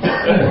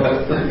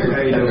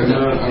 How you doing?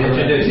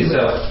 Introduce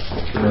yourself.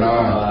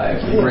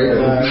 Great.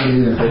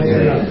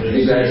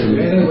 Exactly.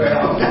 Anyway,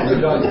 I'll be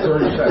done in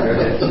 30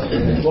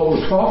 seconds. What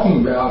we're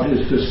talking about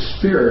is the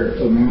spirit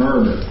of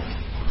murder.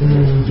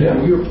 Yeah,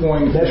 you're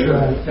pointing. That's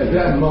right. At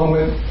that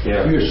moment,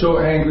 you're so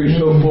angry,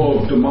 so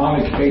full of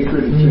demonic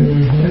hatred,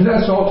 and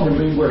that's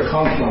ultimately where it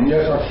comes from.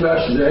 Yes, our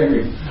flesh is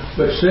angry,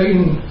 but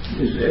Satan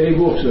is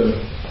able to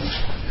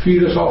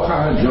feed us all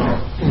kinds of junk.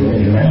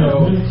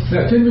 So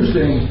that's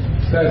interesting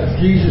that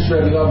Jesus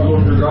said, "Love the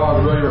Lord your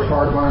God with all your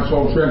heart, mind,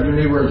 soul, strength, your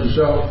neighbor as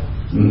yourself."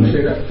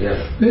 Say that.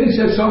 Then he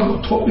said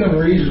something totally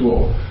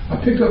unreasonable. I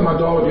picked up my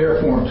daughter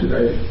there for him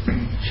today.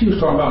 She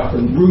was talking about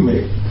her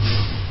roommate,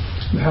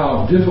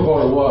 how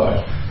difficult it was,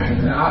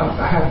 and I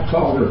have to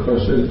talk to her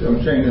because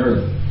I'm saying to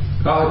her,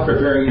 God's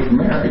preparing you for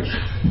marriage.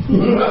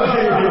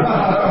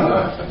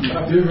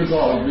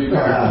 Difficult to be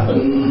married.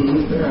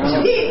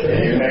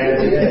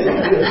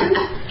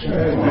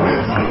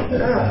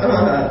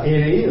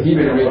 It is. He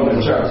been reading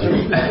the church.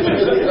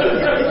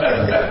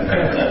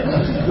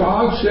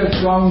 God said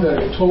something that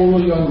is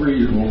totally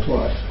unreasonable to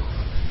us,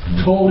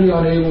 totally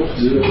unable to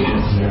do it.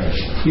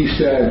 He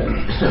said,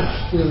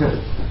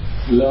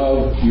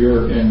 love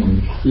your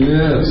enemies.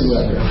 Yes.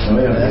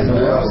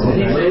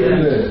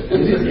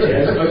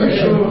 Are you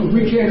sure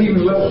we can't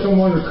even love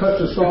someone who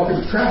cuts us off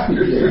at the traffic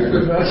jam?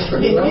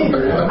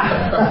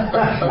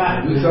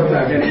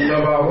 Sometimes can't even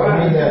love our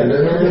wives.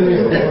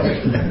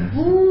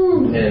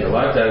 And a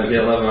lot of times we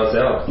can't love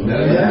myself. Dude,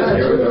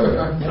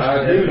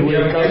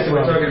 we're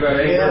talking about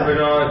anger,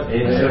 Bernard,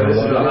 and so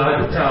this is a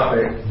hot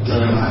topic.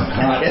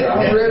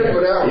 I'm ready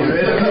for that one.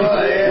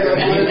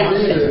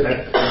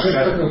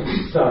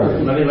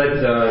 Sorry. Let me let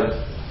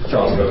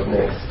Charles go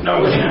next.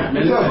 No,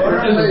 it's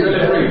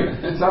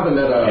something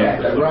that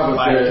Robert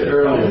said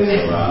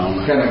earlier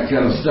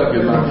kind of stuck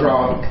in my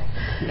craw,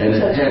 and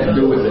it had to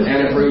do with the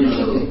antifreeze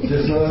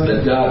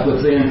that God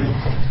puts in.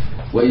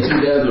 Well, you see,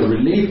 there's a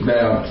relief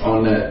valve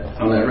on that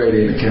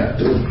radiator cap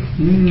too.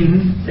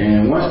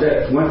 And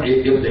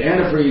if the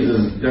antifreeze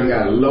is done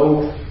got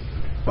low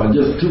or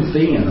just too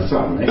thin or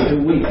something, ain't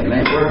too weak, it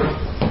ain't working,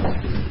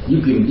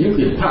 you can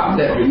pop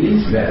that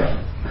release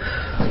valve.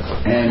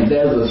 And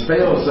there's a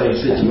fail-safe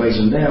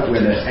situation there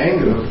where the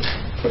anger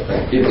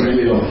it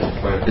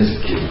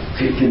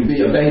can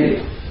be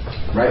abated.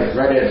 Right at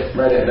that,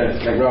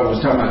 like Rob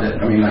was talking about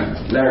that. I mean, like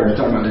Larry was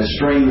talking about that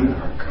string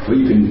where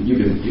you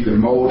can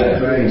mold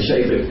that thing and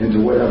shape it into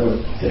whatever.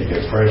 Take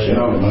the pressure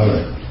on the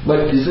motor.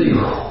 But you see,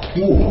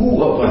 who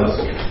of us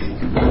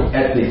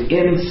at the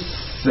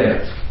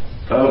inset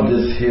of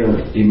this here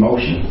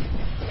emotion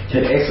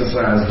can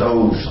exercise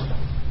those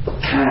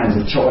kinds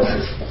of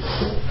choices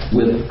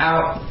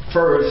without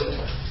first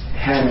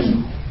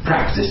having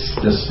practiced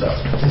this stuff?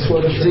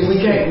 See, we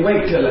can't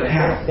wait till it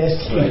happens.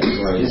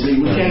 You see,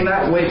 we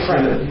cannot wait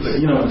till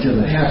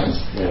it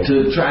happens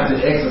to try to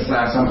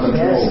exercise some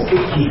control.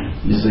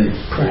 You see,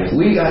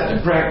 we got to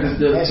practice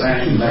this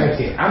thing.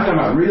 I'm talking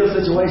about real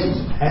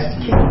situations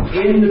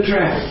in the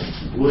traffic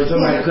where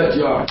somebody cut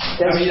you off.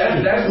 I mean,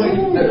 that's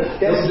when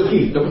that's the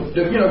key.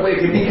 Where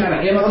it can be kind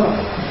of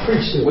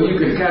innocent, where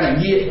you can kind of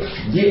get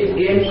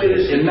in with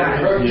it and not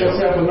hurt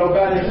yourself or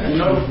nobody.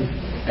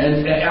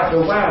 And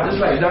after a while, just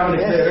like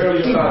Dominic said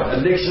earlier about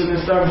addiction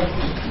and stuff,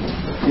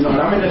 and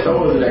I'm in the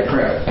throes of that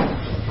crap.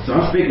 So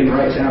I'm speaking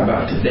right now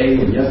about today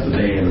and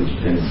yesterday and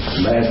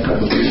the last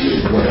couple of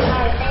years as well.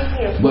 Thank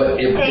you. But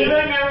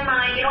Taylor, never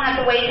mind. You don't have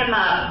to wake him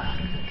up.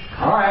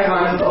 All right,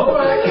 honey. All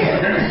right.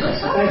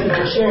 Thank you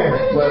for sharing.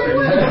 But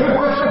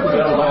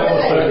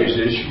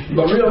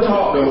real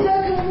talk though,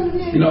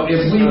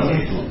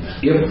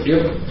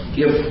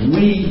 if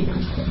we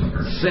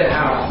set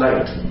out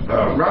like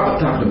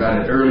Robert talked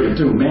about it earlier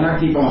too. Man, I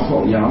keep on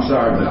quoting y'all. I'm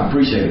sorry, but I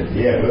appreciate it.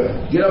 Yeah,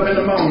 but get up in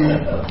the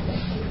morning,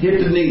 hit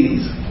the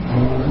knees,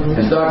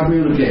 and start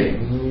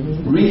communicating.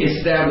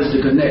 Reestablish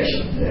the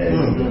connection,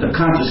 the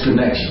conscious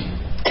connection,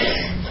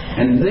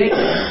 and then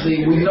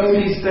see we know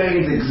these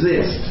things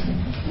exist.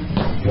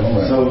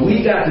 So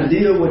we got to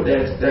deal with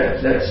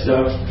that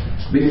stuff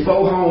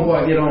before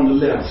homeboy get on the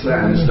left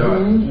side and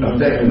start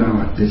affecting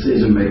our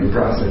decision making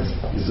process.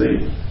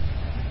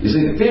 You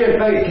see, the fear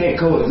and faith can't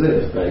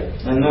coexist, right?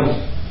 I know.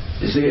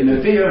 You see, and the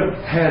fear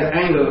has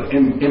anger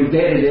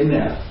embedded in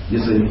there.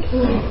 You see.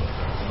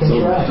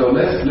 So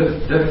let's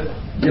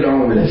get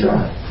on with it.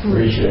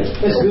 Appreciate it.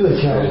 That's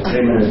good, Charlie.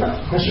 Amen.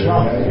 That's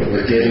strong.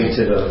 We're getting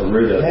to the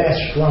root of it. That's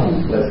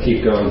strong. Let's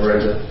keep going,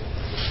 Brenda.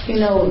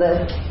 You know,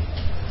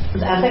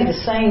 I think the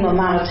same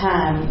amount of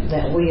time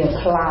that we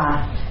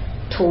apply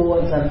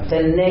toward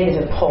the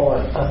negative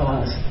part of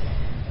us,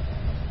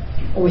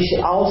 we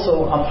should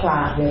also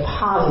apply the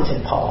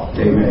positive part.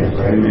 Amen.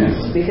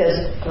 Amen. Because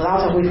a lot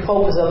of times we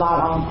focus a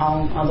lot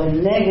on the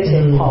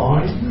negative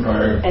part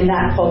and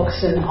not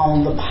focusing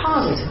on the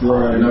positive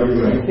part.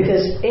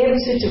 Because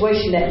every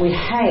situation that we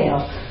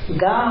have,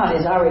 God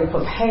has already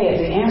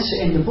prepared the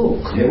answer in the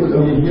book. Here we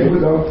go. Here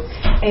we go.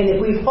 And if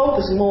we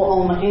focus more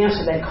on the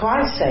answer that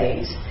Christ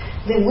says,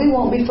 then we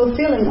won't be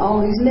fulfilling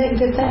all these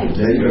negative things.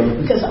 There you go.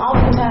 Because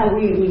oftentimes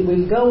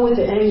we go with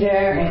the anger,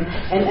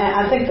 and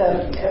I think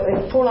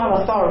it pulled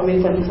out a thought of me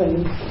when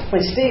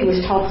Steve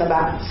was talking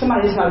about,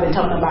 somebody just might have been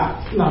talking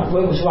about,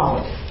 what was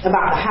wrong,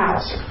 about the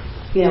house.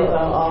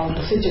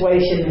 The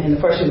situation and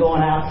the person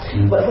going out.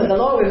 But when the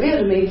Lord revealed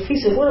to me, He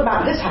said, "What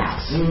about this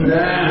house?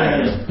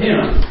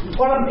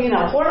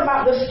 What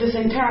about this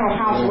internal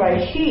house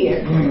right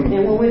here?"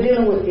 And when we're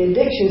dealing with the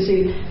addiction,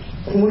 see,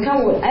 when we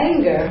come with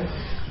anger,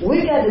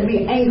 we got to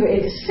be angry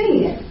at the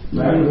sin.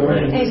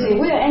 And see,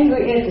 we're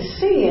angry at the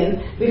sin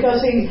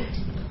because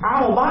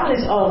our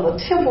bodies are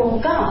the temple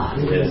of God.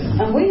 Yes.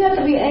 And we have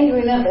to be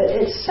angry enough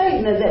at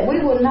Satan that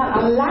we will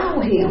not allow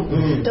him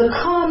to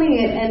come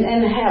in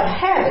and have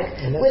havoc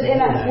within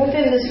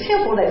this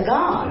temple that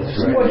God,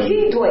 where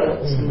He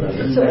dwells.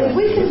 So if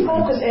we can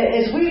focus,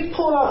 as we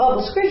pull out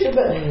other scripture,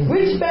 but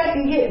reach back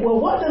and get, well,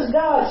 what does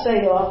God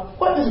say, or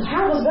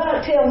how does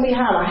God tell me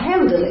how to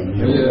handle it?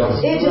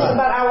 It's just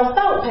about our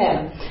thought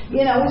pattern.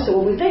 So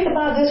when we think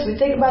about this, we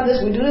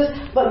do this.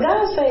 But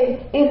God say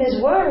in His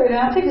Word, and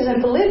I think it's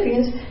in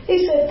Philippians,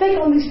 He said,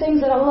 think on these things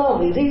that are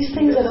lovely, these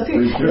things that are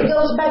pure. It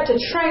goes back to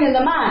training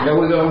the mind. There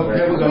we go.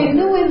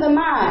 Renewing the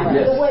mind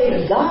the way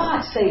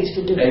God says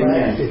to do it.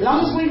 As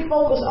long as we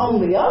focus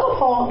on the other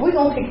part, we're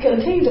going to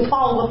continue to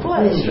follow the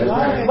flesh.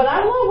 But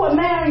I love what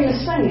Marion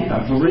is saying.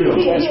 For real.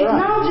 He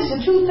acknowledges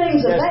the two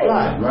things of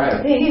that.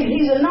 Right.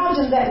 He's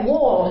acknowledging that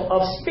war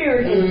of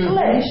spirit and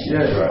flesh.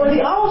 But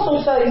he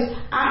also says,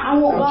 I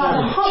want God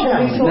to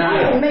humble me so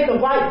I can make a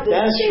right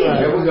decision.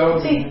 There we go.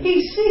 See,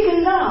 he's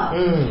seeking God.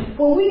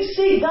 When we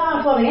seek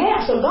God for the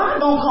answer, God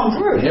don't come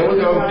through. There we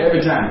go.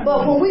 Every time.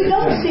 But when we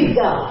don't seek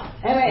God,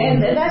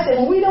 and that's it,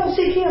 when we don't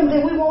seek Him,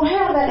 then we won't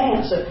have that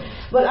answer.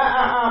 But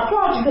I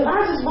applaud you, because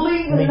I just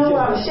believe and know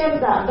out of shepherd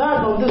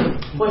God going to do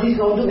what He's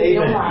going to do in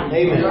your life.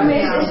 Amen. I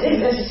mean,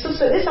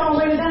 it's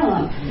already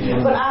done.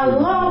 But I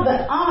love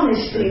the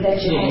honesty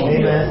that you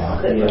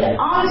have. The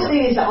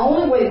honesty is the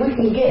only way we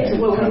can get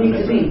to where we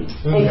need to be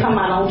and come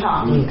out on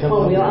top when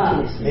we are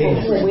honest.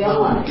 When we are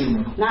honest.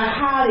 Not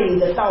hiding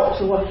the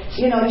thoughts of what,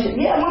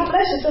 my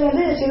flesh is saying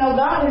this,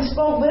 God has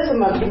spoke this, and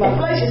my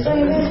flesh is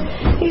saying this.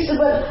 He said,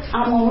 but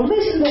I'm going to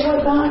listen to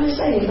what God is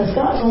saying, because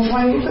God's going to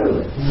bring you through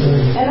it.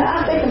 And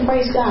I thank and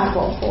praise God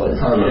for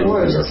His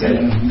words.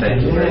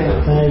 Thank you,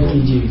 Brenda. Thank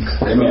you, Jesus.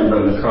 Amen,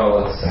 Brother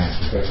Carlos.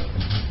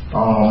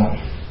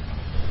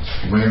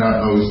 May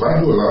not know this, but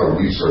I do a lot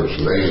of research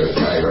late at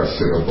night. I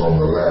sit up on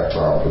the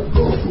laptop and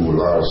go through a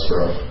lot of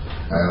stuff.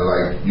 And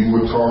like you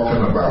were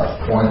talking about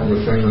pointing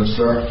your finger and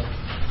stuff,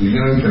 you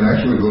can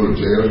actually go to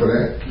jail for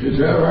that. Is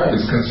that right?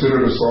 It's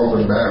considered assault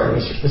and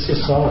battery. It's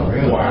assault,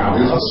 really? Wow.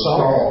 It's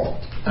assault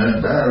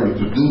and battery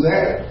to do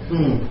that.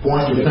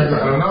 Point your finger.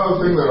 And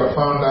another thing that I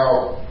found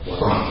out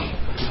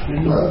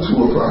about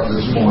 2 o'clock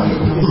this morning.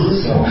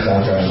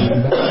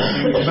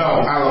 No,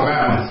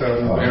 Alabama.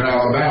 In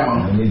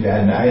Alabama.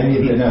 I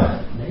need to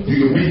know. You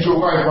can beat your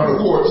wife on the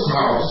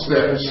courthouse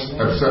steps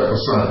except for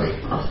Sunday.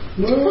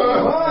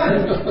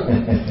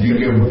 You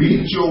can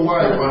beat your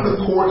wife on the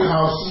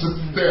courthouse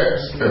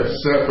steps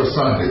except for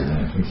Sunday.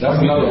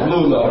 That's another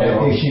blue law. I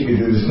think she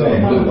could do the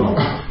same.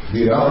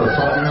 Beat out or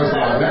something else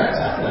like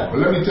that. But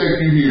let me take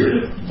you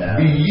here.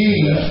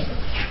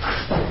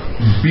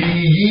 Be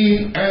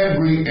ye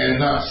angry and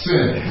not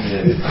sin.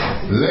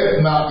 Let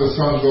not the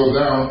sun go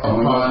down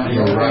upon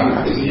your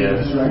wrath.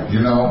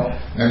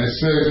 And it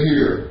says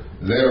here,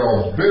 let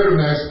all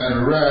bitterness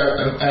and wrath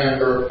and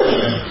anger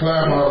and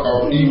clamor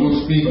of evil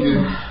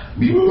speaking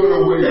be put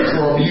away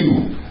from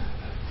you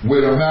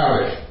with a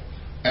malice,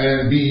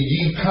 and be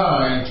ye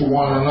kind to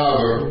one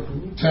another,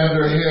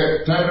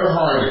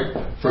 tender-hearted,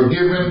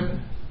 forgiving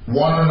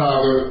one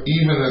another,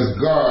 even as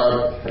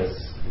God,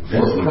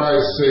 for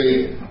Christ's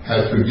sake,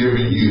 has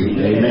forgiven you.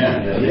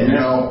 Amen.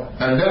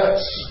 And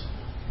that's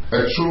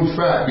a true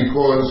fact,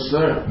 because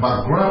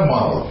my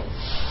grandmother,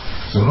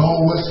 it's an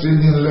old West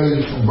Indian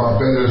lady from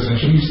Barbados, and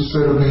she used to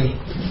say to me,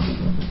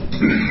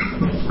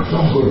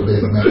 don't go to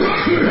bed, man.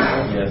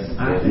 Because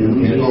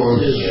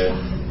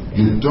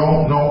you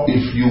don't know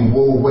if you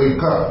will wake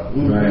up.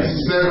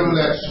 Settle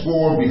that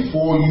score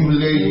before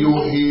you lay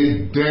your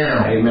head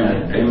down.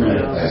 Amen.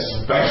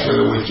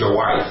 Especially with your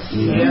wife.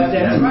 Yeah,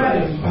 that's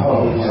right.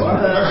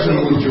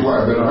 Especially with your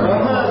wife.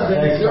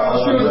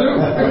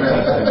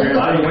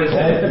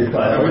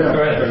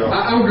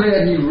 I'm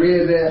glad you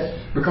read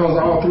that. because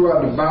all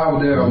throughout the Bible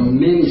there are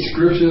many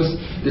scriptures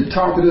that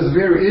talk to this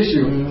very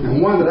issue. And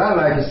one that I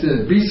like, it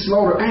says, be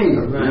slow to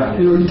anger.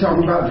 You know, you're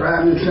talking about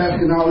driving in traffic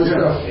and all this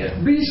stuff.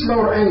 Be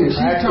slow to anger.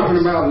 She's talking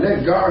about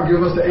let God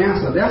give us the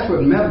answer. That's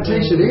what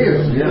meditation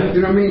is. You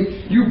know what I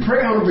mean? You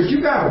pray on it, but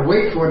you got to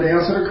wait for the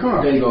answer to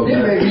come. It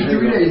may be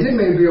 3 days. It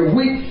may be a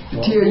week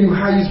to tell you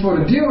how you're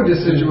supposed to deal with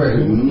this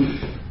situation.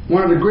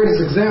 One of the greatest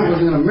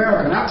examples in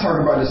America, and I talk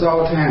about this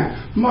all the time,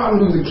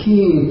 Martin Luther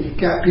King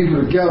got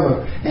people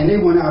together and they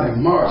went out and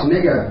marched and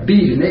they got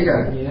beat and they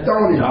got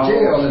thrown in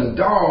jail and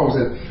dogs,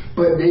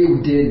 but they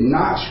did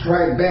not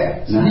strike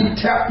back. So he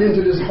tapped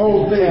into this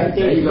whole thing.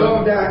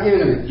 Love thy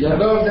enemy,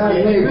 love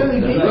thy neighbor,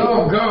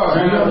 love God.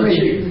 You know what I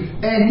mean?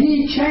 And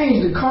he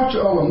changed the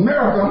culture of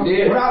America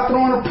without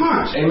throwing a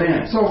punch.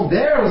 Amen. So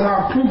there's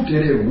our proof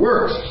that it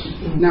works.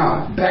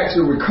 Now, back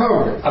to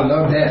recovery. I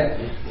love that.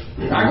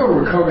 I go to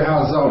recovery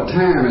houses all the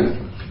time,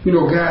 and you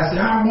know, guys say,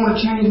 I want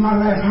to change my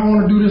life, I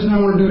want to do this and I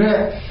want to do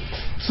that.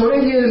 So they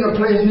get in a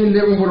place and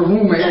they're living with a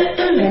roommate,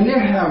 and they're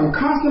having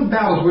constant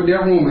battles with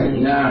their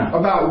roommate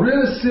about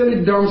really silly,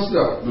 dumb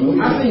stuff.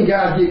 I seen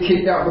guys get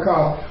kicked out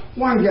because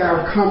one guy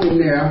would come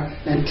in there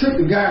and took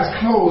the guy's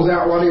clothes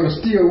out while they were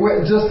still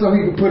wet just so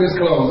he could put his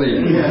clothes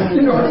in.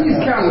 You know, these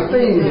kind of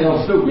things. You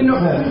know,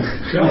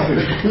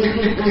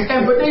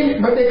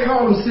 but they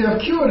call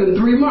themselves cured in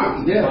 3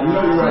 months. The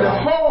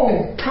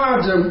whole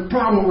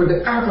problem with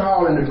the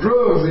alcohol and the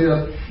drugs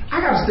is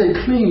I got to stay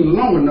clean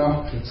long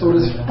enough so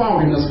this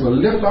fogginess will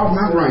lift off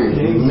my brain.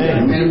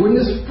 And when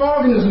this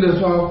fogginess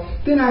lifts off,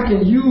 then I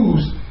can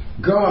use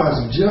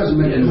God's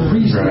judgment and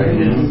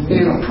reasoning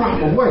in a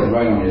proper way.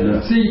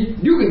 See,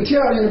 you can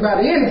tell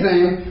anybody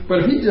anything,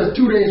 but if he just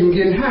 2 days from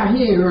getting high,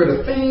 he ain't heard a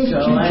thing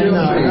that you just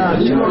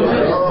said. You know what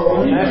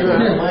I'm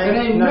saying? And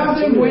ain't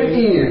nothing went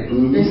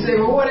in. They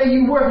say, well, what are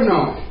you working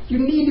on?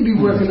 You need to be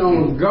working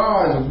on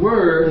God's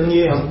word,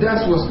 because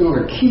that's what's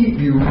going to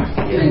keep you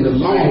in the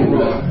long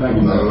run.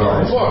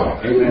 That's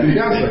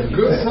a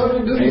good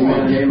subject this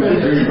morning.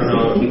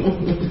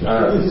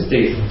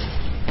 Steve.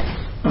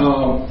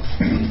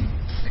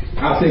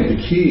 I think the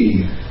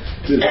key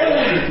to this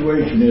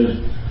situation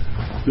is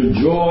the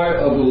joy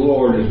of the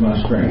Lord is my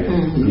strength.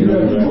 You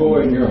have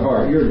joy in your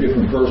heart. You're a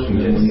different person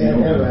than when you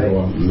don't have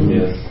joy.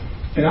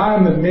 And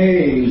I'm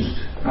amazed.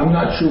 I'm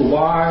not sure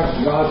why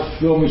God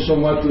filled me so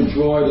much with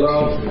joy,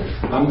 love.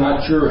 I'm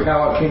not sure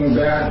how it came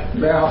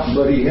about,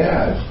 but He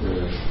has.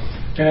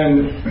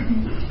 And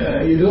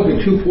you look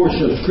at 2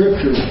 portions of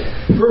Scripture.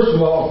 First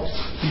of all,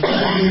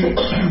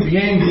 the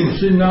angel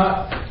said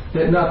not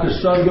that not the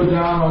sun go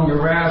down on your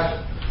wrath.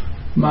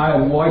 My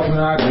wife and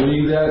I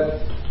believe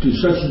that to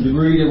such a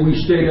degree that we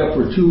stayed up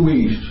for 2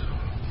 weeks.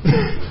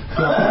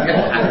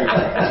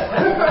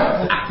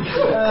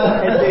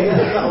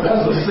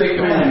 That's a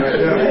sick man right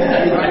there.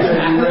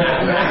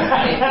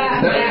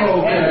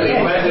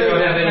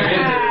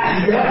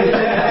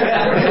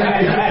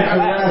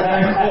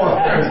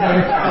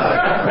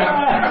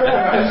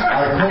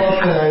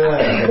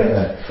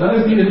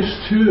 Philippians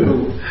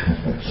 2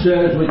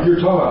 says what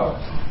you're talking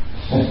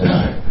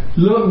about.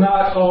 Look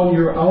not on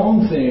your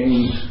own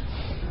things,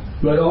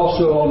 but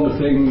also on the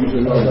things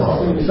of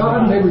God.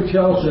 God never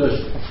tells us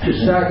to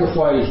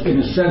sacrifice in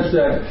the sense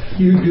that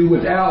you do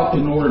without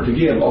in order to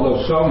give,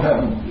 although some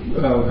have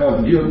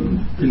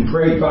been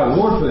praised by the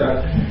Lord for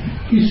that.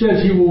 He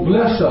says He will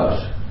bless us.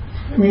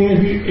 I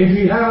mean, if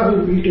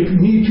you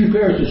need 2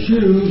 pairs of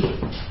shoes,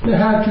 then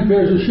have 2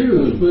 pairs of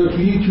shoes. But if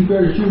you need 2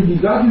 pairs of shoes,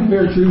 you got 2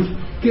 pairs of shoes,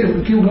 give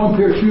 1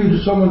 pair of shoes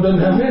if someone doesn't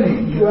have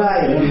any.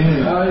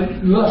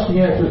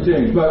 Lusting after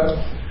things. But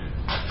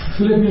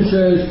Philippians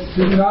says,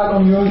 think not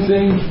on your own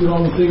things, but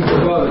on the things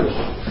of others.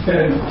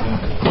 And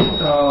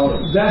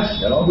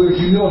that's where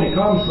humility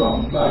comes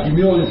from. By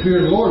humility and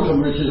fear of the Lord come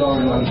riches,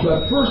 honor, and life.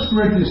 But 1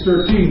 Corinthians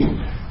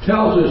 13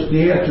 tells us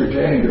the answer to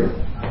anger.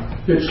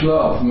 It's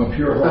love from a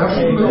pure heart.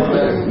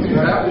 Absolutely. You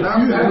have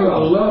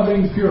a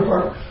loving, pure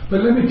heart.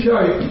 But let me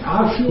tell you,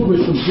 I was filled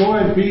with some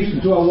joy and peace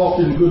until I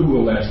walked into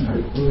Goodwill last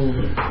night.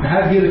 I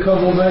had to get a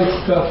couple of nice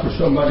stuff for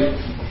somebody,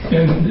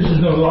 and this is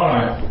no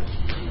lie.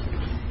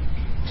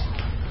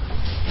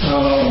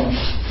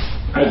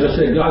 As I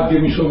said, God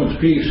gave me so much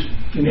peace,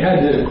 and He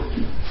had the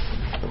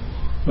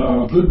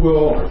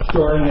Goodwill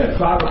starting at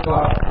 5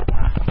 o'clock.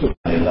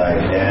 They lie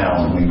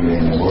down when you're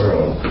in the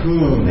world,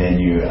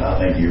 then I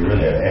think you're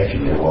really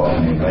actually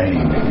walking in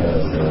vain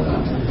because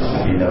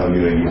you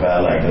buy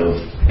like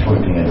those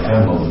twinkling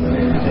cymbals and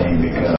everything because